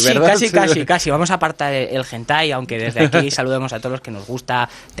 casi, ¿verdad? Casi. Vamos a apartar el hentai, aunque desde aquí saludemos a todos los que nos gusta,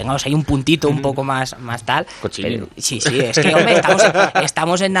 tengamos ahí un puntito un poco más tal. Cochinero. Sí, es que, hombre,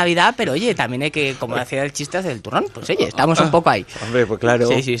 estamos en Navidad, pero oye, también hay que, como decía el chiste del turrón, pues oye, estamos un poco ahí. Hombre, pues claro.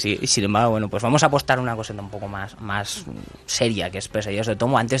 Sí. Sin embargo, bueno, pues vamos a apostar una cosa un poco más seria, que es Pesadillas de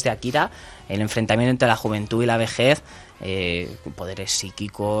Otomo. Antes de Akira, el enfrentamiento entre la juventud y la vejez, poderes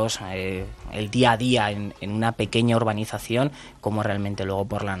psíquicos, el día a día en una pequeña urbanización, como realmente luego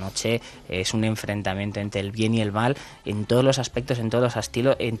por la noche es un enfrentamiento entre el bien y el mal en todos los aspectos, en todos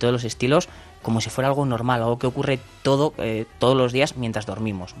los estilos, como si fuera algo normal, algo que ocurre todos los días mientras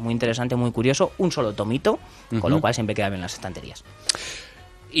dormimos. Muy interesante, muy curioso, un solo tomito, con lo cual siempre queda bien en las estanterías.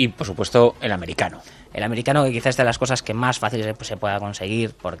 Y, por supuesto, el americano. El americano, que quizás es de las cosas que más fácil se pueda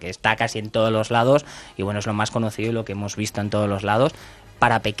conseguir, porque está casi en todos los lados, y bueno, es lo más conocido y lo que hemos visto en todos los lados.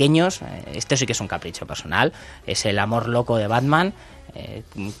 Para pequeños, esto sí que es un capricho personal, es El amor loco de Batman,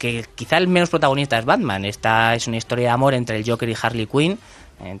 que quizá el menos protagonista es Batman. Esta es una historia de amor entre el Joker y Harley Quinn.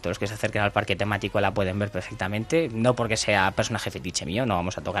 Todos los que se acerquen al parque temático la pueden ver perfectamente, no porque sea personaje fetiche mío, no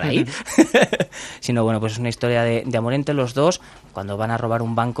vamos a tocar ahí, sino bueno, pues es una historia de amor entre los dos cuando van a robar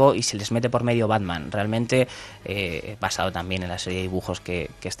un banco y se les mete por medio Batman. Realmente basado también en la serie de dibujos que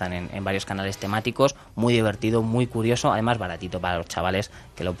están en varios canales temáticos, muy divertido, muy curioso, además baratito para los chavales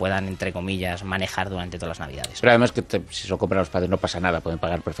que lo puedan, entre comillas, manejar durante todas las navidades. Pero además que si se lo compran los padres no pasa nada, pueden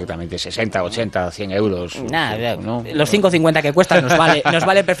pagar perfectamente 60, 80, 100 euros. Nada, ¿no? Los 5,50 que cuestan nos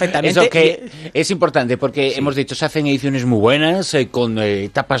vale perfectamente. Eso que es importante porque hemos dicho, se hacen ediciones muy buenas, con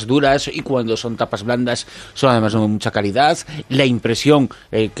tapas duras, y cuando son tapas blandas son además de mucha calidad. La impresión,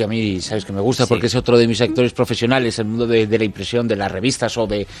 que a mí sabes que me gusta porque es otro de mis sectores profesionales, el mundo de la impresión, de las revistas o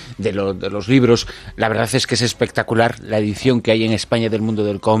de los libros. La verdad es que es espectacular la edición que hay en España del mundo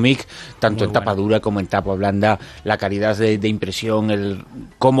del cómic, tanto en tapa dura como en tapa blanda, la calidad de impresión,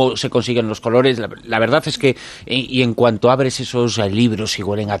 cómo se consiguen los colores. La verdad es que, y en cuanto abres esos libros y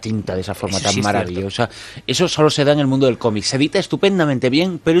huelen a tinta de esa forma Eso tan sí es maravillosa. Eso solo se da en el mundo del cómic. Se edita estupendamente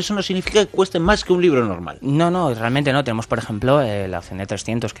bien, pero eso no significa que cueste más que un libro normal. No, realmente no. Tenemos, por ejemplo, la opción de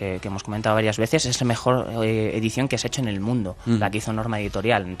 300 que hemos comentado varias veces. Es la mejor edición que se ha hecho en el mundo, la que hizo Norma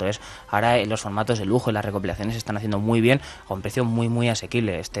Editorial. Entonces, ahora los formatos de lujo y las recopilaciones se están haciendo muy bien a un precio muy, muy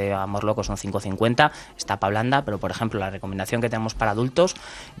asequible. Este Amor Loco son 5,50, está pa' blanda, pero, por ejemplo, la recomendación que tenemos para adultos,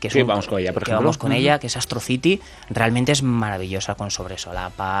 que es vamos con ella, por ejemplo. vamos con ella, que es Astro City, realmente es maravillosa, con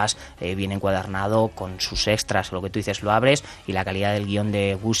sobresolapas, bien encuadernado, con sus extras, lo que tú dices, lo abres, y la calidad del guión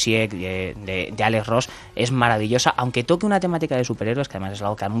de Busiek, de Alex Ross, es maravillosa, aunque toque una temática de superhéroes, que además es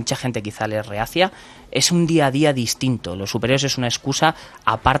algo que a mucha gente quizá les reacia, es un día a día distinto. Los superhéroes es una excusa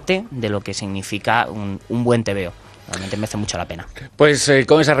aparte de lo que significa un buen tebeo. Realmente merece mucho la pena. Pues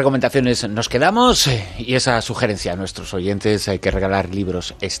con esas recomendaciones nos quedamos y esa sugerencia a nuestros oyentes, que regalar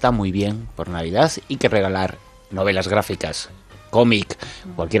libros está muy bien por Navidad y que regalar novelas gráficas, cómic,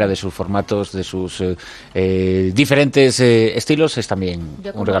 cualquiera de sus formatos, de sus diferentes estilos, es también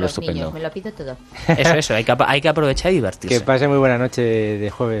un regalo estupendo. Niños, me lo pido todo. Eso, hay que aprovechar y divertirse. Que pase muy buena noche de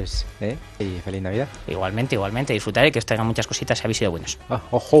jueves, y feliz Navidad. Igualmente, disfrutar y que os traigan muchas cositas y habéis sido buenos.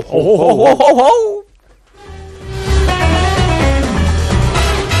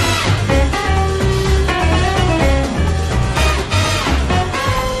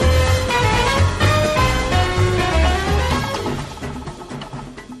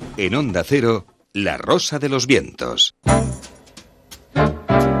 En Onda Cero, La Rosa de los Vientos.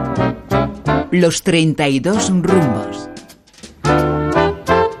 Los 32 rumbos.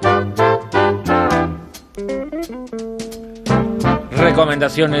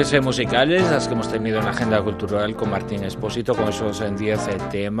 Recomendaciones musicales, las que hemos tenido en la agenda cultural con Martín Expósito, con esos 10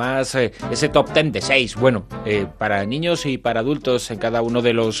 temas, ese top 10 de 6, bueno, para niños y para adultos en cada uno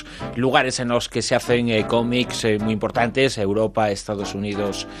de los lugares en los que se hacen cómics muy importantes, Europa, Estados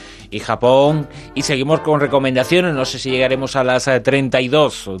Unidos y Japón. Y seguimos con recomendaciones, no sé si llegaremos a las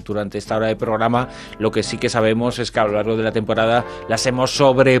 32 durante esta hora de programa. Lo que sí que sabemos es que a lo largo de la temporada las hemos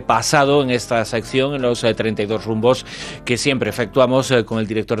sobrepasado en esta sección, en los 32 rumbos que siempre efectuamos con el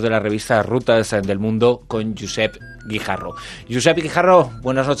director de la revista Rutas del Mundo, con Josep Guijarro. Josep Guijarro,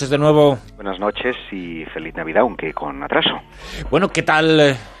 buenas noches de nuevo. Buenas noches y feliz Navidad, aunque con atraso. Bueno, ¿qué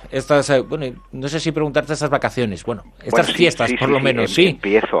tal estas, bueno, no sé si preguntarte estas vacaciones, estas fiestas, por lo menos, sí?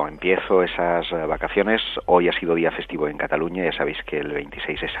 Empiezo esas vacaciones. Hoy ha sido día festivo en Cataluña, ya sabéis que el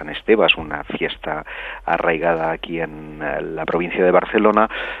 26 es San Esteban, es una fiesta arraigada aquí en la provincia de Barcelona,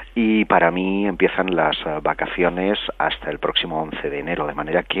 y para mí empiezan las vacaciones hasta el próximo 11 de enero, de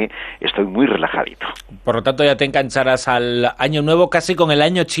manera que estoy muy relajadito. Por lo tanto, ya te engancharás al año nuevo casi con el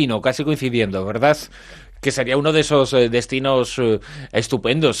año chino, casi coincidiendo, ¿verdad? Que sería uno de esos destinos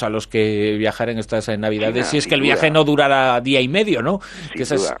estupendos a los que viajar en estas Navidades, si es que el viaje no durara día y medio, ¿no? Que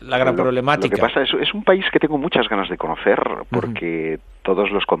esa es la gran problemática. Lo que pasa es un país que tengo muchas ganas de conocer, porque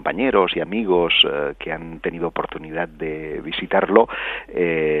todos los compañeros y amigos que han tenido oportunidad de visitarlo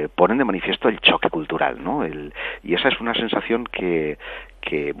ponen de manifiesto el choque cultural, ¿no? Y esa es una sensación que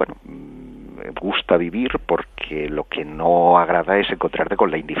bueno, gusta vivir, porque lo que no agrada es encontrarte con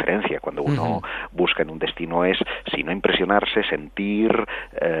la indiferencia cuando uno busca en un destino, es, si no impresionarse, sentir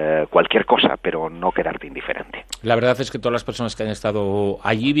cualquier cosa, pero no quedarte indiferente. La verdad es que todas las personas que han estado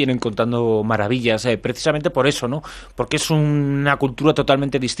allí vienen contando maravillas, precisamente por eso, ¿no? Porque es una cultura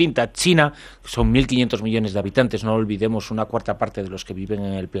totalmente distinta. China son 1.500 millones de habitantes, no olvidemos, una cuarta parte de los que viven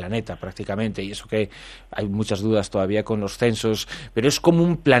en el planeta prácticamente, y eso que hay muchas dudas todavía con los censos, pero es como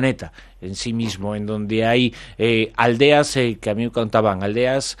un planeta en sí mismo, en donde hay aldeas, que a mí me contaban,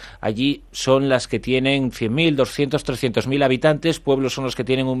 aldeas allí son las que tienen 100.000, 200, 300.000 habitantes, pueblos son los que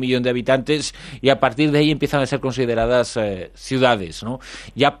tienen 1 millón de habitantes, y a partir de ahí empiezan a ser consideradas ciudades, ¿no?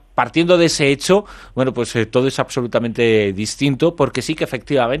 Ya partiendo de ese hecho, bueno, pues todo es absolutamente distinto, porque sí que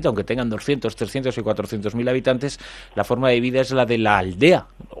efectivamente, aunque tengan 200, 300 y 400.000 habitantes, la forma de vida es la de la aldea,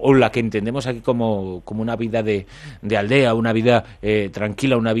 o la que entendemos aquí como una vida de aldea, una vida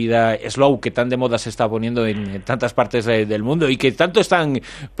tranquila, una vida slow, que tan de moda se está poniendo en tantas partes del mundo y que tanto están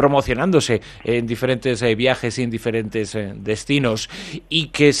promocionándose en diferentes viajes y en diferentes destinos, y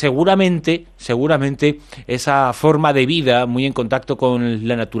que seguramente esa forma de vida muy en contacto con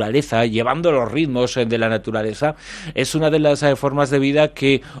la naturaleza, naturaleza, llevando los ritmos de la naturaleza, es una de las formas de vida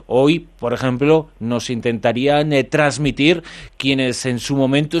que hoy, por ejemplo, nos intentarían transmitir quienes en su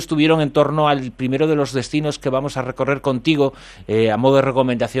momento estuvieron en torno al primero de los destinos que vamos a recorrer contigo a modo de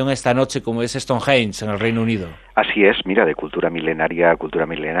recomendación esta noche, como es Stonehenge, en el Reino Unido. Así es, mira, de cultura milenaria a cultura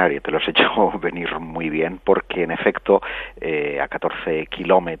milenaria, te lo has hecho venir muy bien, porque en efecto a 14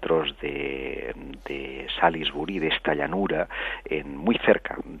 kilómetros de Salisbury, de esta llanura, muy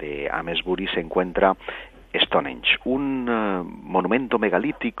cerca de Amesbury, se encuentra Stonehenge, un monumento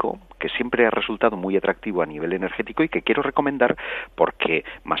megalítico que siempre ha resultado muy atractivo a nivel energético y que quiero recomendar porque,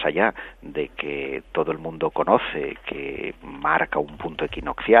 más allá de que todo el mundo conoce que marca un punto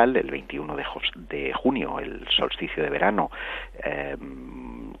equinoccial, el 21 de junio, el solsticio de verano,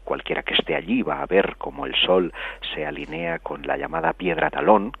 cualquiera que esté allí va a ver cómo el sol se alinea con la llamada piedra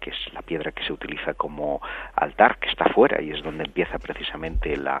talón, que es la piedra que se utiliza como altar, que está fuera y es donde empieza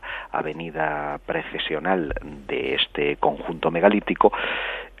precisamente la avenida procesional de este conjunto megalítico.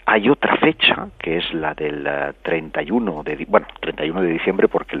 Hay otra fecha, que es la del 31 de diciembre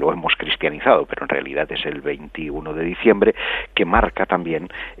porque lo hemos cristianizado, pero en realidad es el 21 de diciembre, que marca también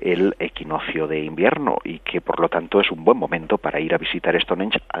el equinoccio de invierno y que por lo tanto es un buen momento para ir a visitar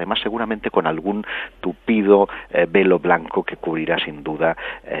Stonehenge, además seguramente con algún tupido velo blanco que cubrirá sin duda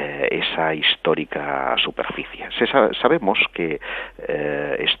esa histórica superficie. Sabemos que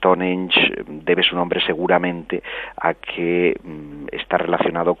Stonehenge debe su nombre seguramente a que está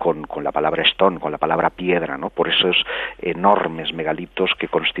relacionado con la palabra stone, con la palabra piedra, ¿no? Por esos enormes megalitos que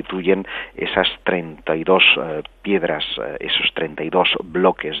constituyen esas 32 piedras, esos 32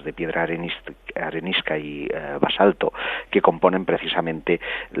 bloques de piedra arenisca y basalto que componen precisamente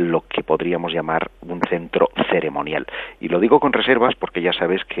lo que podríamos llamar un centro ceremonial. Y lo digo con reservas porque ya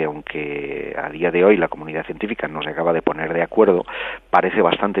sabes que aunque a día de hoy la comunidad científica no se acaba de poner de acuerdo, parece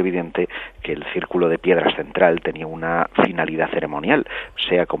bastante evidente que el círculo de piedras central tenía una finalidad ceremonial,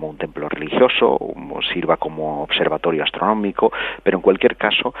 sea como un templo religioso, sirva como observatorio astronómico, pero en cualquier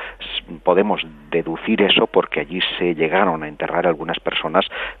caso podemos deducir eso porque allí se llegaron a enterrar algunas personas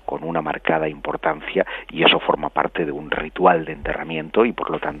con una marcada importancia y eso forma parte de un ritual de enterramiento y por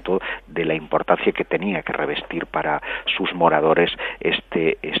lo tanto de la importancia que tenía que revestir para sus moradores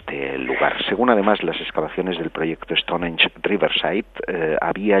este lugar. Según además las excavaciones del proyecto Stonehenge Riverside,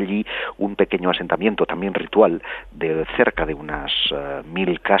 había allí un pequeño asentamiento también ritual de cerca de unas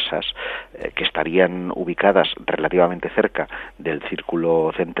 1000 casas que estarían ubicadas relativamente cerca del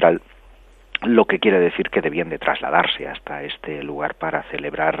círculo central, lo que quiere decir que debían de trasladarse hasta este lugar para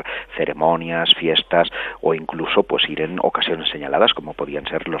celebrar ceremonias, fiestas o incluso pues ir en ocasiones señaladas como podían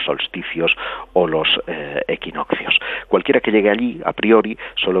ser los solsticios o los equinoccios. Cualquiera que llegue allí, a priori,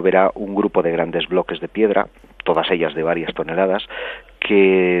 solo verá un grupo de grandes bloques de piedra, todas ellas de varias toneladas,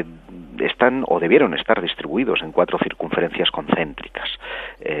 que están o debieron estar distribuidos en 4 circunferencias concéntricas.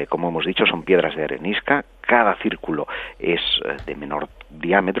 Como hemos dicho, son piedras de arenisca, cada círculo es de menor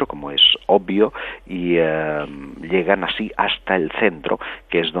diámetro, como es obvio, y llegan así hasta el centro,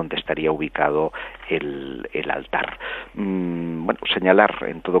 que es donde estaría ubicado el altar. Señalar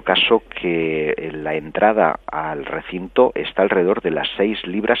en todo caso que la entrada al recinto está alrededor de las 6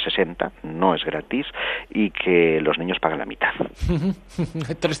 libras 60, no es gratis, y que los niños pagan la mitad.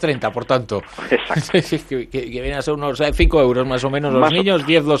 3,30, por tanto. Exacto. que vienen a ser unos 5 euros más o menos los niños,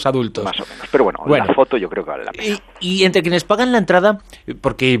 10 los adultos. Más o menos. Pero bueno, la foto yo creo que vale la pena. Y entre quienes pagan la entrada,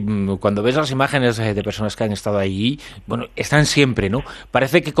 porque cuando ves las imágenes de personas que han estado allí, están siempre, ¿no?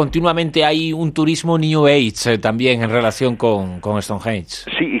 Parece que continuamente hay un turismo New Age también en relación con Stonehenge.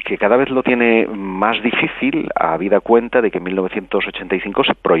 Sí, y que cada vez lo tiene más difícil, habida cuenta de que en 1985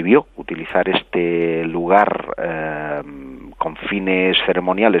 se prohibió utilizar este lugar con fines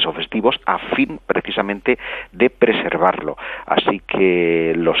ceremoniales o festivos a fin precisamente de preservarlo. Así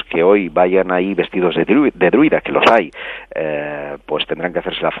que los que hoy vayan ahí vestidos de druida, que los hay, pues tendrán que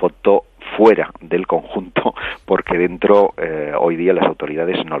hacerse la foto fuera del conjunto porque dentro hoy día las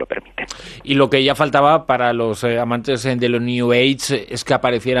autoridades no lo permiten. Y lo que ya faltaba para los amantes de los New Age es que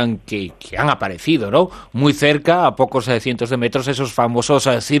aparecieran, que han aparecido, ¿no? Muy cerca, a pocos cientos de metros, esos famosos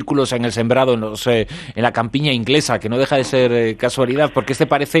círculos en el sembrado en la campiña inglesa, que no deja de ser casualidad, porque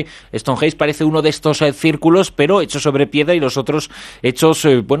Stonehenge parece uno de estos círculos, pero hechos sobre piedra y los otros hechos,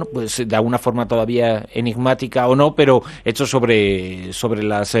 pues de alguna forma todavía enigmática o no, pero hechos sobre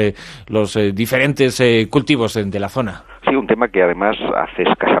los diferentes cultivos de la zona. Sí, un tema que además hace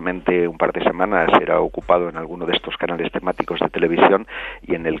escasamente un par de semanas era ocupado en alguno de estos canales temáticos de televisión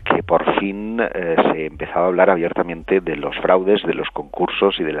y en el que por fin se empezaba a hablar abiertamente de los fraudes, de los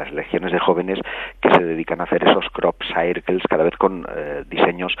concursos y de las legiones de jóvenes que se dedican a hacer esos crop circles cada vez con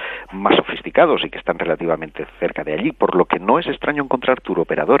diseños más sofisticados y que están relativamente cerca de allí, por lo que no es extraño encontrar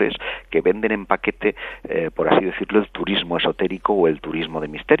turoperadores que venden en paquete, por así decirlo, el turismo esotérico o el turismo de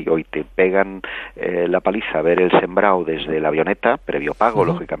misterio, y te pegan la paliza a ver el sembrado desde la avioneta, previo pago,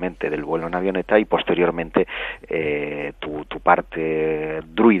 lógicamente, del vuelo en avioneta, y posteriormente tu parte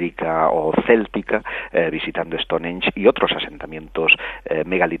druídica o céltica visitando Stonehenge y otros asentamientos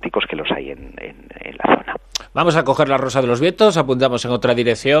megalíticos que los hay en la zona. Vamos a coger la Rosa de los Vientos, apuntamos en otra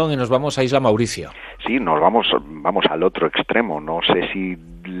dirección y nos vamos a Isla Mauricio. Sí, nos vamos al otro extremo, no sé si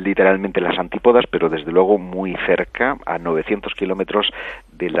literalmente las antípodas, pero desde luego muy cerca, a 900 kilómetros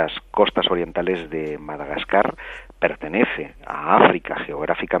de las costas orientales de Madagascar. Pertenece a África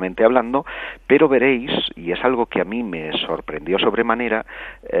geográficamente hablando, pero veréis, y es algo que a mí me sorprendió sobremanera,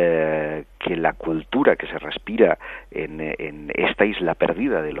 que la cultura que se respira en esta isla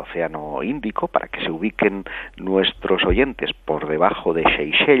perdida del Océano Índico, para que se ubiquen nuestros oyentes por debajo de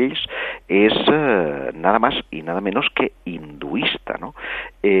Seychelles, es nada más y nada menos que hinduista, ¿no?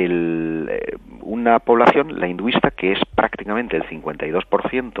 Una población, la hinduista, que es prácticamente el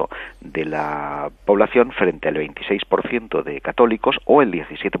 52% de la población frente al 26% de católicos o el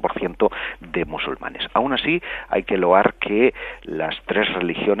 17% de musulmanes. Aún así, hay que loar que las tres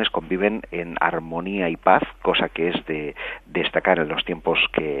religiones conviven en armonía y paz, cosa que es de destacar en los tiempos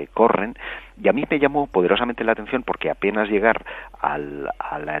que corren. Y a mí me llamó poderosamente la atención porque apenas llegar al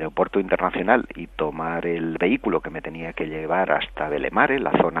aeropuerto internacional y tomar el vehículo que me tenía que llevar hasta Belemare,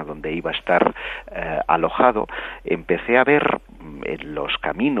 la zona donde iba a estar alojado, empecé a ver en los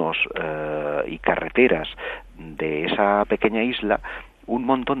caminos y carreteras de esa pequeña isla un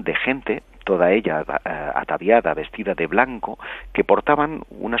montón de gente, toda ella ataviada, vestida de blanco, que portaban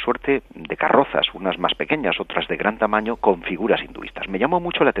una suerte de carrozas, unas más pequeñas, otras de gran tamaño, con figuras hinduistas. Me llamó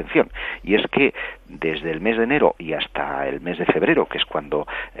mucho la atención, y es que desde el mes de enero y hasta el mes de febrero, que es cuando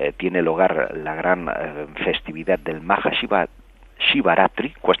tiene lugar la gran festividad del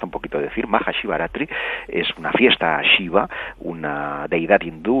Shivaratri, cuesta un poquito decir, Maha Shivaratri, es una fiesta a Shiva, una deidad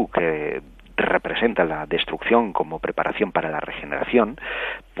hindú que representa la destrucción como preparación para la regeneración,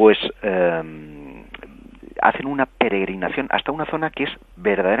 pues hacen una peregrinación hasta una zona que es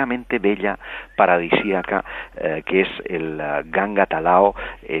verdaderamente bella, paradisíaca, que es el Ganga Talao,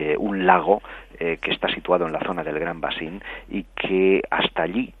 un lago que está situado en la zona del Gran Basín, y que hasta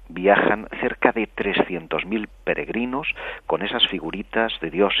allí viajan cerca de 300.000 peregrinos con esas figuritas de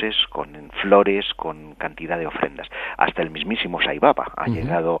dioses, con flores, con cantidad de ofrendas. Hasta el mismísimo Sai Baba ha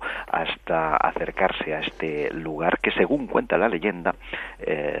llegado hasta acercarse a este lugar que, según cuenta la leyenda,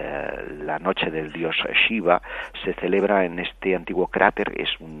 la noche del dios Shiva se celebra en este antiguo cráter.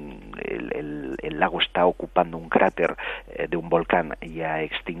 El lago está ocupando un cráter de un volcán ya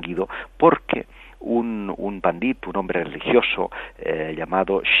extinguido, porque un pandit, un hombre religioso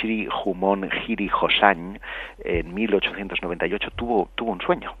llamado Sri Humon Giri Hosain, en 1898 tuvo un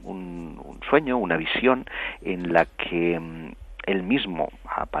sueño, una visión en la que él mismo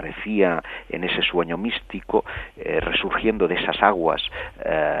aparecía en ese sueño místico, resurgiendo de esas aguas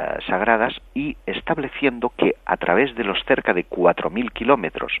sagradas y estableciendo que a través de los cerca de 4.000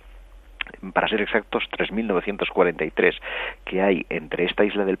 kilómetros, para ser exactos 3.943, que hay entre esta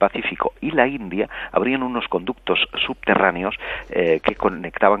isla del Pacífico y la India, habrían unos conductos subterráneos que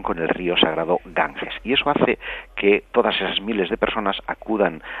conectaban con el río sagrado Ganges. Y eso hace que todas esas miles de personas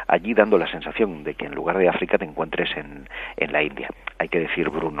acudan allí, dando la sensación de que en lugar de África te encuentres en la India. Hay que decir,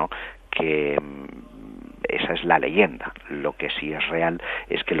 Bruno, que esa es la leyenda. Lo que sí es real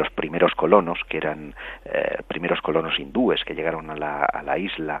es que los primeros colonos, que eran primeros colonos hindúes que llegaron a la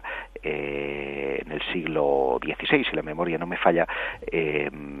isla en el siglo XVI, si la memoria no me falla,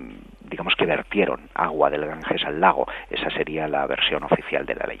 digamos que vertieron agua del Ganges al lago. Esa sería la versión oficial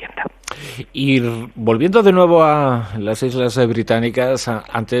de la leyenda. Y volviendo de nuevo a las Islas Británicas,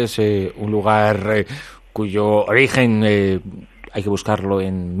 antes un lugar cuyo origen hay que buscarlo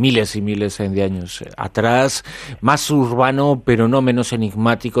en miles y miles de años atrás, más urbano, pero no menos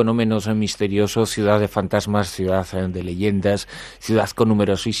enigmático, no menos misterioso, ciudad de fantasmas, ciudad de leyendas, ciudad con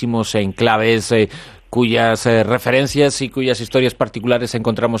numerosísimos enclaves, cuyas referencias y cuyas historias particulares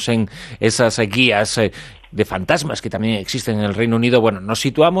encontramos en esas guías de fantasmas que también existen en el Reino Unido. Bueno, nos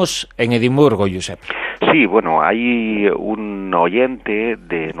situamos en Edimburgo, Josep. Sí, bueno, hay un oyente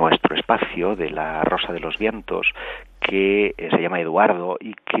de nuestro espacio, de La Rosa de los Vientos, que se llama Eduardo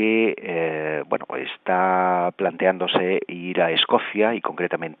y que está planteándose ir a Escocia y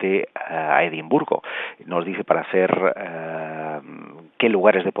concretamente a Edimburgo. Nos dice para hacer qué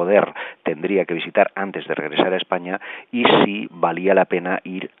lugares de poder tendría que visitar antes de regresar a España y si valía la pena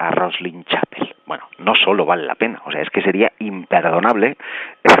ir a Roslin Chapel. Bueno, no solo vale la pena, o sea, es que sería imperdonable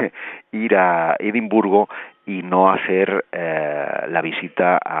ir a Edimburgo y no hacer la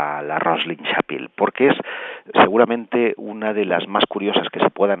visita a la Roslin Chapel, porque es seguramente una de las más curiosas que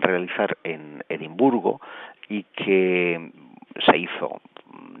se puedan realizar en Edimburgo y que se hizo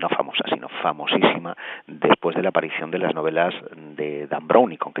no famosa, sino famosísima después de la aparición de las novelas de Dan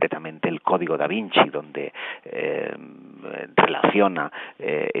Brown y concretamente El Código da Vinci, donde relaciona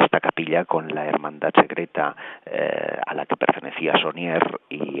esta capilla con la hermandad secreta a la que pertenecía Sonier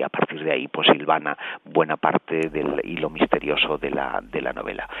y a partir de ahí pues hilvana buena parte del hilo misterioso de la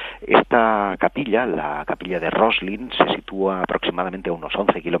novela. Esta capilla, la capilla de Roslin, se sitúa aproximadamente a unos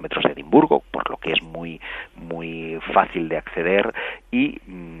 11 kilómetros de Edimburgo, por lo que es muy fácil de acceder y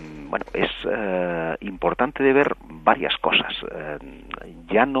es importante de ver varias cosas,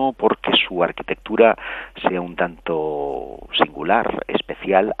 ya no porque su arquitectura sea un tanto singular,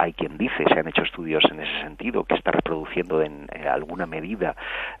 especial, hay quien dice, se han hecho estudios en ese sentido, que está reproduciendo en alguna medida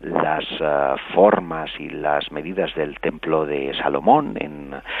las formas y las medidas del templo de Salomón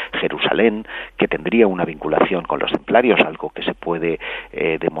en Jerusalén, que tendría una vinculación con los templarios, algo que se puede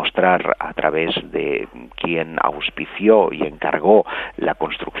demostrar a través de quien auspició y encargó la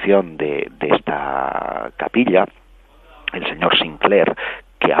construcción de esta capilla, el señor Sinclair,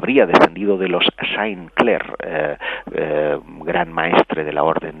 que habría descendido de los Saint Clair, gran maestre de la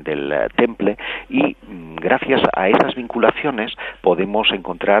Orden del Temple, y gracias a esas vinculaciones podemos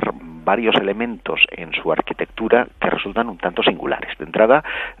encontrar varios elementos en su arquitectura que resultan un tanto singulares. De entrada,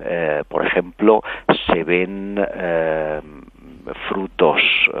 por ejemplo, se ven frutos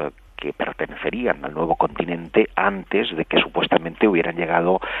que pertenecerían al nuevo continente antes de que supuestamente hubieran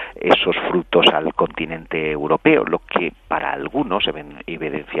llegado esos frutos al continente europeo, lo que para algunos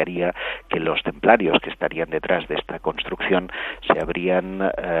evidenciaría que los templarios que estarían detrás de esta construcción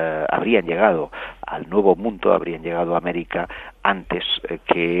habrían llegado al Nuevo Mundo, habrían llegado a América antes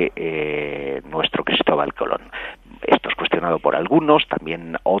que nuestro Cristóbal Colón. Esto es cuestionado por algunos,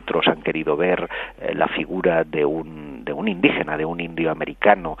 también otros han querido ver la figura de un indígena, de un indio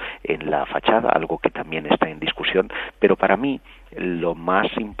americano en la fachada, algo que también está en discusión, pero para mí lo más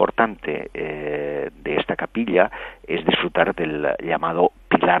importante de esta capilla es disfrutar del llamado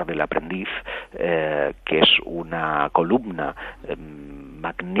Pilar del Aprendiz, que es una columna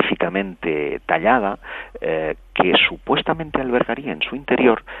magníficamente tallada que supuestamente albergaría en su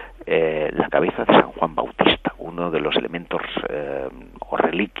interior la cabeza de San Juan Bautista, uno de los elementos o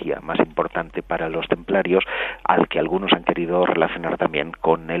reliquia más importante para los templarios, al que algunos han querido relacionar también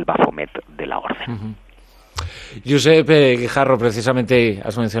con el Baphomet de la orden. Uh-huh. Josep Guijarro, precisamente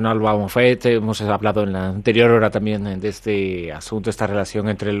has mencionado el Baphomet, hemos hablado en la anterior hora también de este asunto, esta relación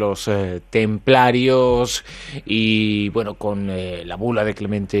entre los templarios y con la bula de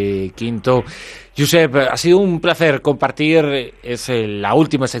Clemente V. Josep, ha sido un placer compartir, es la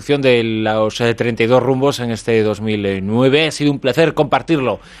última sección de los 32 rumbos en este 2009, ha sido un placer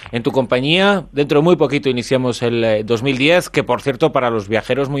compartirlo en tu compañía. Dentro de muy poquito iniciamos el 2010, que por cierto para los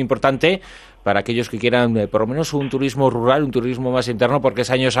viajeros muy importante, para aquellos que quieran por lo menos un turismo rural, un turismo más interno, porque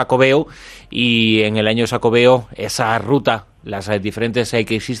es año Xacobeo y en el año Xacobeo esa ruta, las diferentes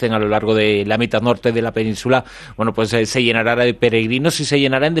que existen a lo largo de la mitad norte de la península, se llenará de peregrinos y se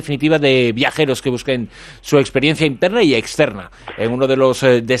llenará en definitiva de viajeros que busquen su experiencia interna y externa en uno de los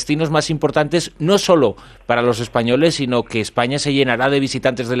destinos más importantes, no solo para los españoles, sino que España se llenará de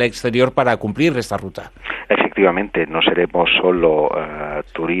visitantes del exterior para cumplir esta ruta. Efectivamente, no seremos solo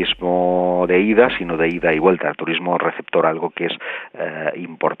turismo de ida, sino de ida y vuelta, turismo receptor, algo que es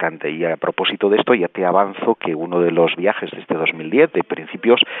importante. Y a propósito de esto, ya te avanzo que uno de los viajes de este 2010, de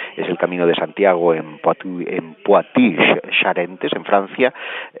principios, es el Camino de Santiago en Poitou-Charentes, en Francia,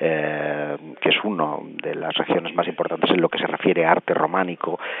 que es una de las regiones más importantes en lo que se refiere a arte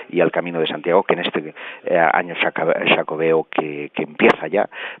románico y al Camino de Santiago, que en este año Xacobeo que empieza ya,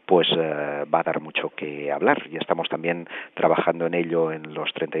 va a dar mucho que hablar. Ya estamos también trabajando en ello en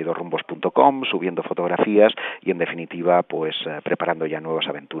los 32rumbos.com, subiendo fotografías y en definitiva preparando ya nuevas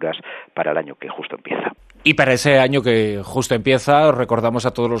aventuras para el año que justo empieza. Y para ese año que justo empieza, os recordamos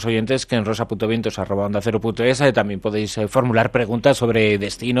a todos los oyentes que en rosa.vientos@ondacero.es también podéis formular preguntas sobre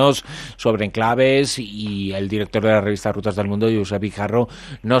destinos, sobre enclaves, y el director de la revista Rutas del Mundo, Josep Guijarro,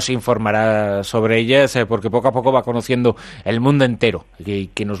 nos informará sobre ellas, porque poco a poco va conociendo el mundo entero,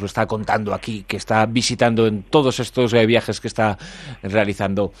 que nos lo está contando aquí, que está visitando en todos estos viajes que está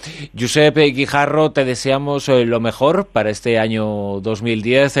realizando. Josep Guijarro, te deseamos lo mejor para este año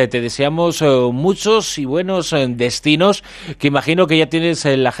 2010, te deseamos muchos y buenos destinos, que imagino que ya tienes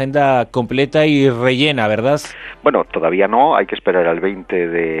la agenda completa y rellena, ¿verdad? Bueno, todavía no, hay que esperar al 20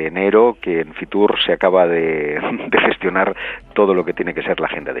 de enero, que en Fitur se acaba de gestionar todo lo que tiene que ser la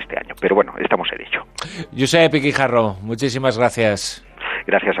agenda de este año. Pero bueno, estamos en ello. Josep Guijarro, muchísimas gracias.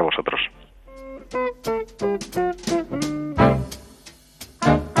 Gracias a vosotros.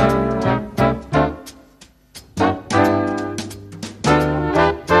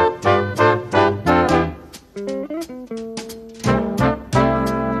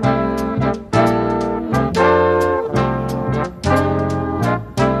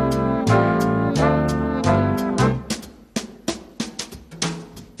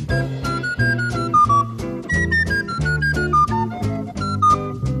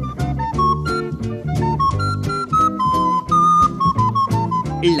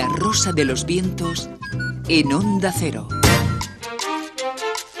 La Rosa de los Vientos en Onda Cero.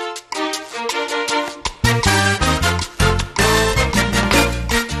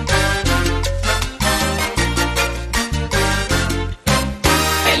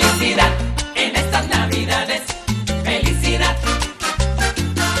 Felicidad en estas navidades. Felicidad.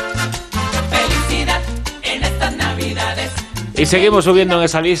 Felicidad en estas navidades. Y seguimos subiendo en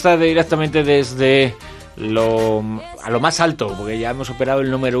esa lista directamente desde a lo más alto, porque ya hemos superado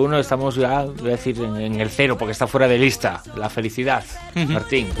el número 1, estamos ya, voy a decir, en el 0, porque está fuera de lista. La felicidad,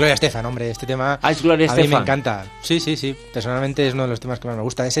 Martín. Gloria Estefan, hombre, este tema es Gloria a mí Estefan. me encanta. Sí, personalmente es uno de los temas que más me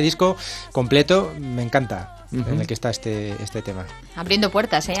gusta. Ese disco completo me encanta, en el que está este tema. Abriendo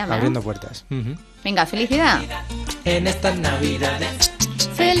puertas se llama. Abriendo puertas. Venga, felicidad. En estas navidades.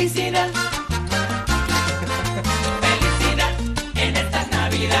 Felicidad. Felicidad en estas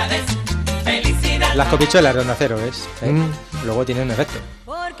navidades. Felicidad. Las copichuelas de Onda Cero, ¿ves? Luego tiene un efecto.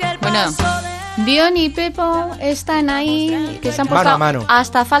 Bueno, Dion y Pepo están ahí, que se han puesto Mano a mano.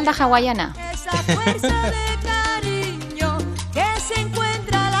 hasta falda hawaiana.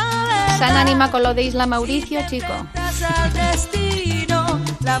 Se han animado con lo de Isla Mauricio, chico.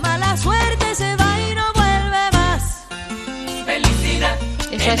 La mala suerte se va y no vuelve más. Felicidad.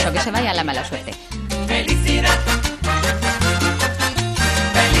 Eso, que se vaya la mala suerte. Felicidad.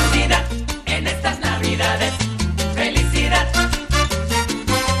 Felicidad en estas navidades. Felicidad.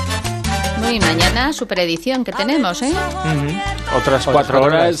 Muy mañana, super edición que tenemos, ¿eh? Otras 4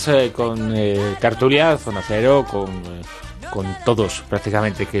 horas con tertulia, Zona Cero, con todos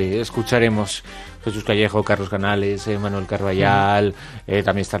prácticamente que escucharemos. Jesús Callejo, Carlos Canales, Manuel Carballal,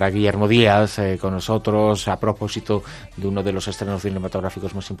 también estará Guillermo Díaz con nosotros, a propósito de uno de los estrenos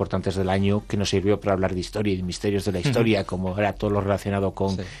cinematográficos más importantes del año, que nos sirvió para hablar de historia y de misterios de la historia, como era todo lo relacionado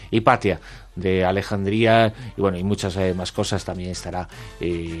con Hipatia de Alejandría, y bueno, y muchas más cosas. También estará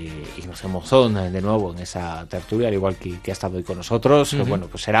Ignacio Monzón de nuevo en esa tertulia, al igual que ha estado hoy con nosotros. Que, bueno,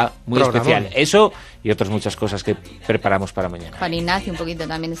 pues será muy Programón. especial eso y otras muchas cosas que preparamos para mañana. Juan Ignacio un poquito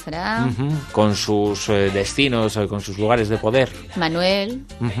también estará. Con sus destinos, con sus lugares de poder. Manuel.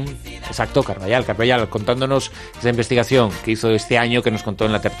 Exacto, Carballal contándonos esa investigación que hizo este año, que nos contó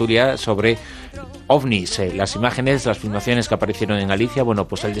en la tertulia sobre ovnis, las imágenes, las filmaciones que aparecieron en Galicia. Bueno,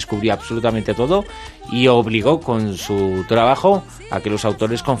 pues él descubrió absolutamente todo y obligó con su trabajo a que los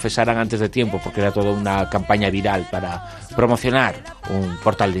autores confesaran antes de tiempo, porque era toda una campaña viral para promocionar un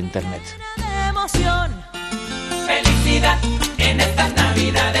portal de internet. Emoción. Felicidad en estas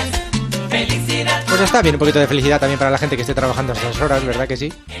navidades. Felicidad. Pues está bien, un poquito de felicidad también para la gente que esté trabajando a esas horas, ¿verdad que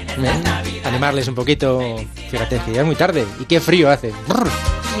sí? Animarles un poquito. Fíjate, que ya es muy tarde y qué frío hace.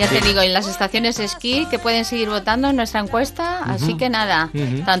 Ya te digo, en las estaciones de esquí que pueden seguir votando en nuestra encuesta, así que nada,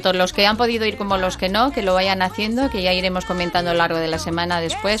 tanto los que han podido ir como los que no, que lo vayan haciendo, que ya iremos comentando a lo largo de la semana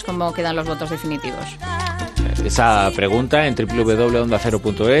después cómo quedan los votos definitivos. Esa pregunta en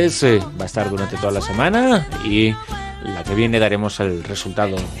www.ondacero.es va a estar durante toda la semana, y la que viene daremos el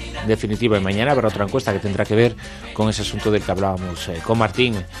resultado definitivo, y mañana habrá otra encuesta que tendrá que ver con ese asunto del que hablábamos con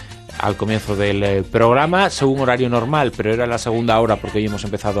Martín al comienzo del programa, según horario normal, pero era la segunda hora porque hoy hemos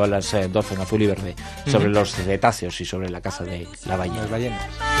empezado a las 12 en azul y verde, sobre los cetáceos y sobre la caza de la ballena. Las ballenas.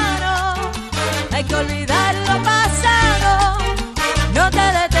 Hay que olvidar lo pasado. No te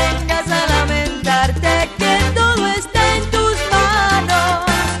detengas a lamentarte, que todo está en tus manos.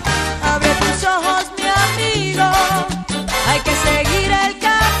 Abre tus ojos, mi amigo.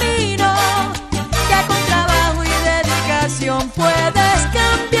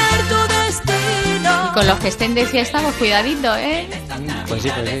 con los que estén de fiesta, pues cuidadito, ¿eh? Pues sí,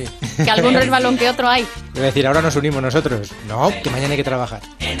 pues sí. Que algún resbalón que otro hay. Voy a decir, ahora nos unimos nosotros. No, que mañana hay que trabajar.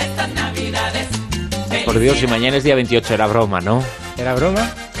 Por Dios, si mañana es día 28, era broma, ¿no? ¿Era broma?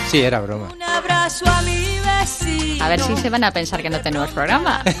 Sí, era broma. Un abrazo a mi vecino. A ver si se van a pensar que no tenemos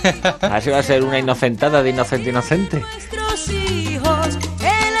programa. Así va a ser una inocentada de inocente. Nuestros hijos,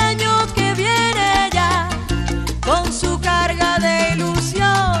 el año que viene ya, con su carga de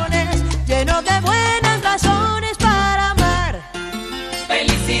ilusiones, lleno de buenas razones para amar.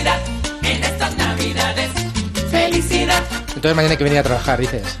 Felicidad en estas navidades. Felicidad. Entonces mañana hay que venir a trabajar,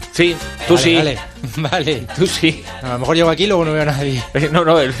 dices. Sí, tú Vale, sí. Vale. Tú sí. A lo mejor llego aquí y luego no veo a nadie. No,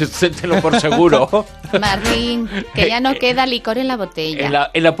 tenlo por seguro. Martín, que ya no queda licor en la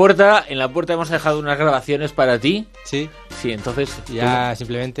botella. En la puerta hemos dejado unas grabaciones para ti. Sí. Sí, entonces Ya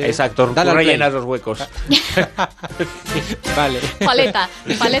simplemente... exacto, tú dale al play. rellenas los huecos. Vale. Paleta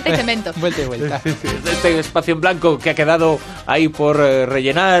y cemento. Vuelta y vuelta. Este espacio en blanco que ha quedado ahí por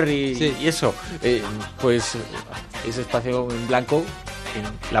rellenar Sí. y eso, pues ese espacio en blanco, en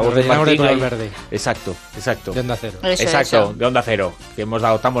la voz Lo de rellenamos de Martín color ahí. verde. Exacto. De Onda Cero. Eso. De Onda Cero, que hemos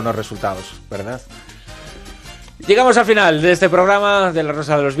dado tan buenos resultados, ¿verdad? Llegamos al final de este programa de La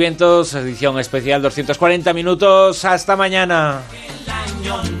Rosa de los Vientos, edición especial 240 minutos. Hasta mañana. El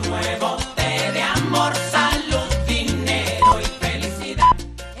año nuevo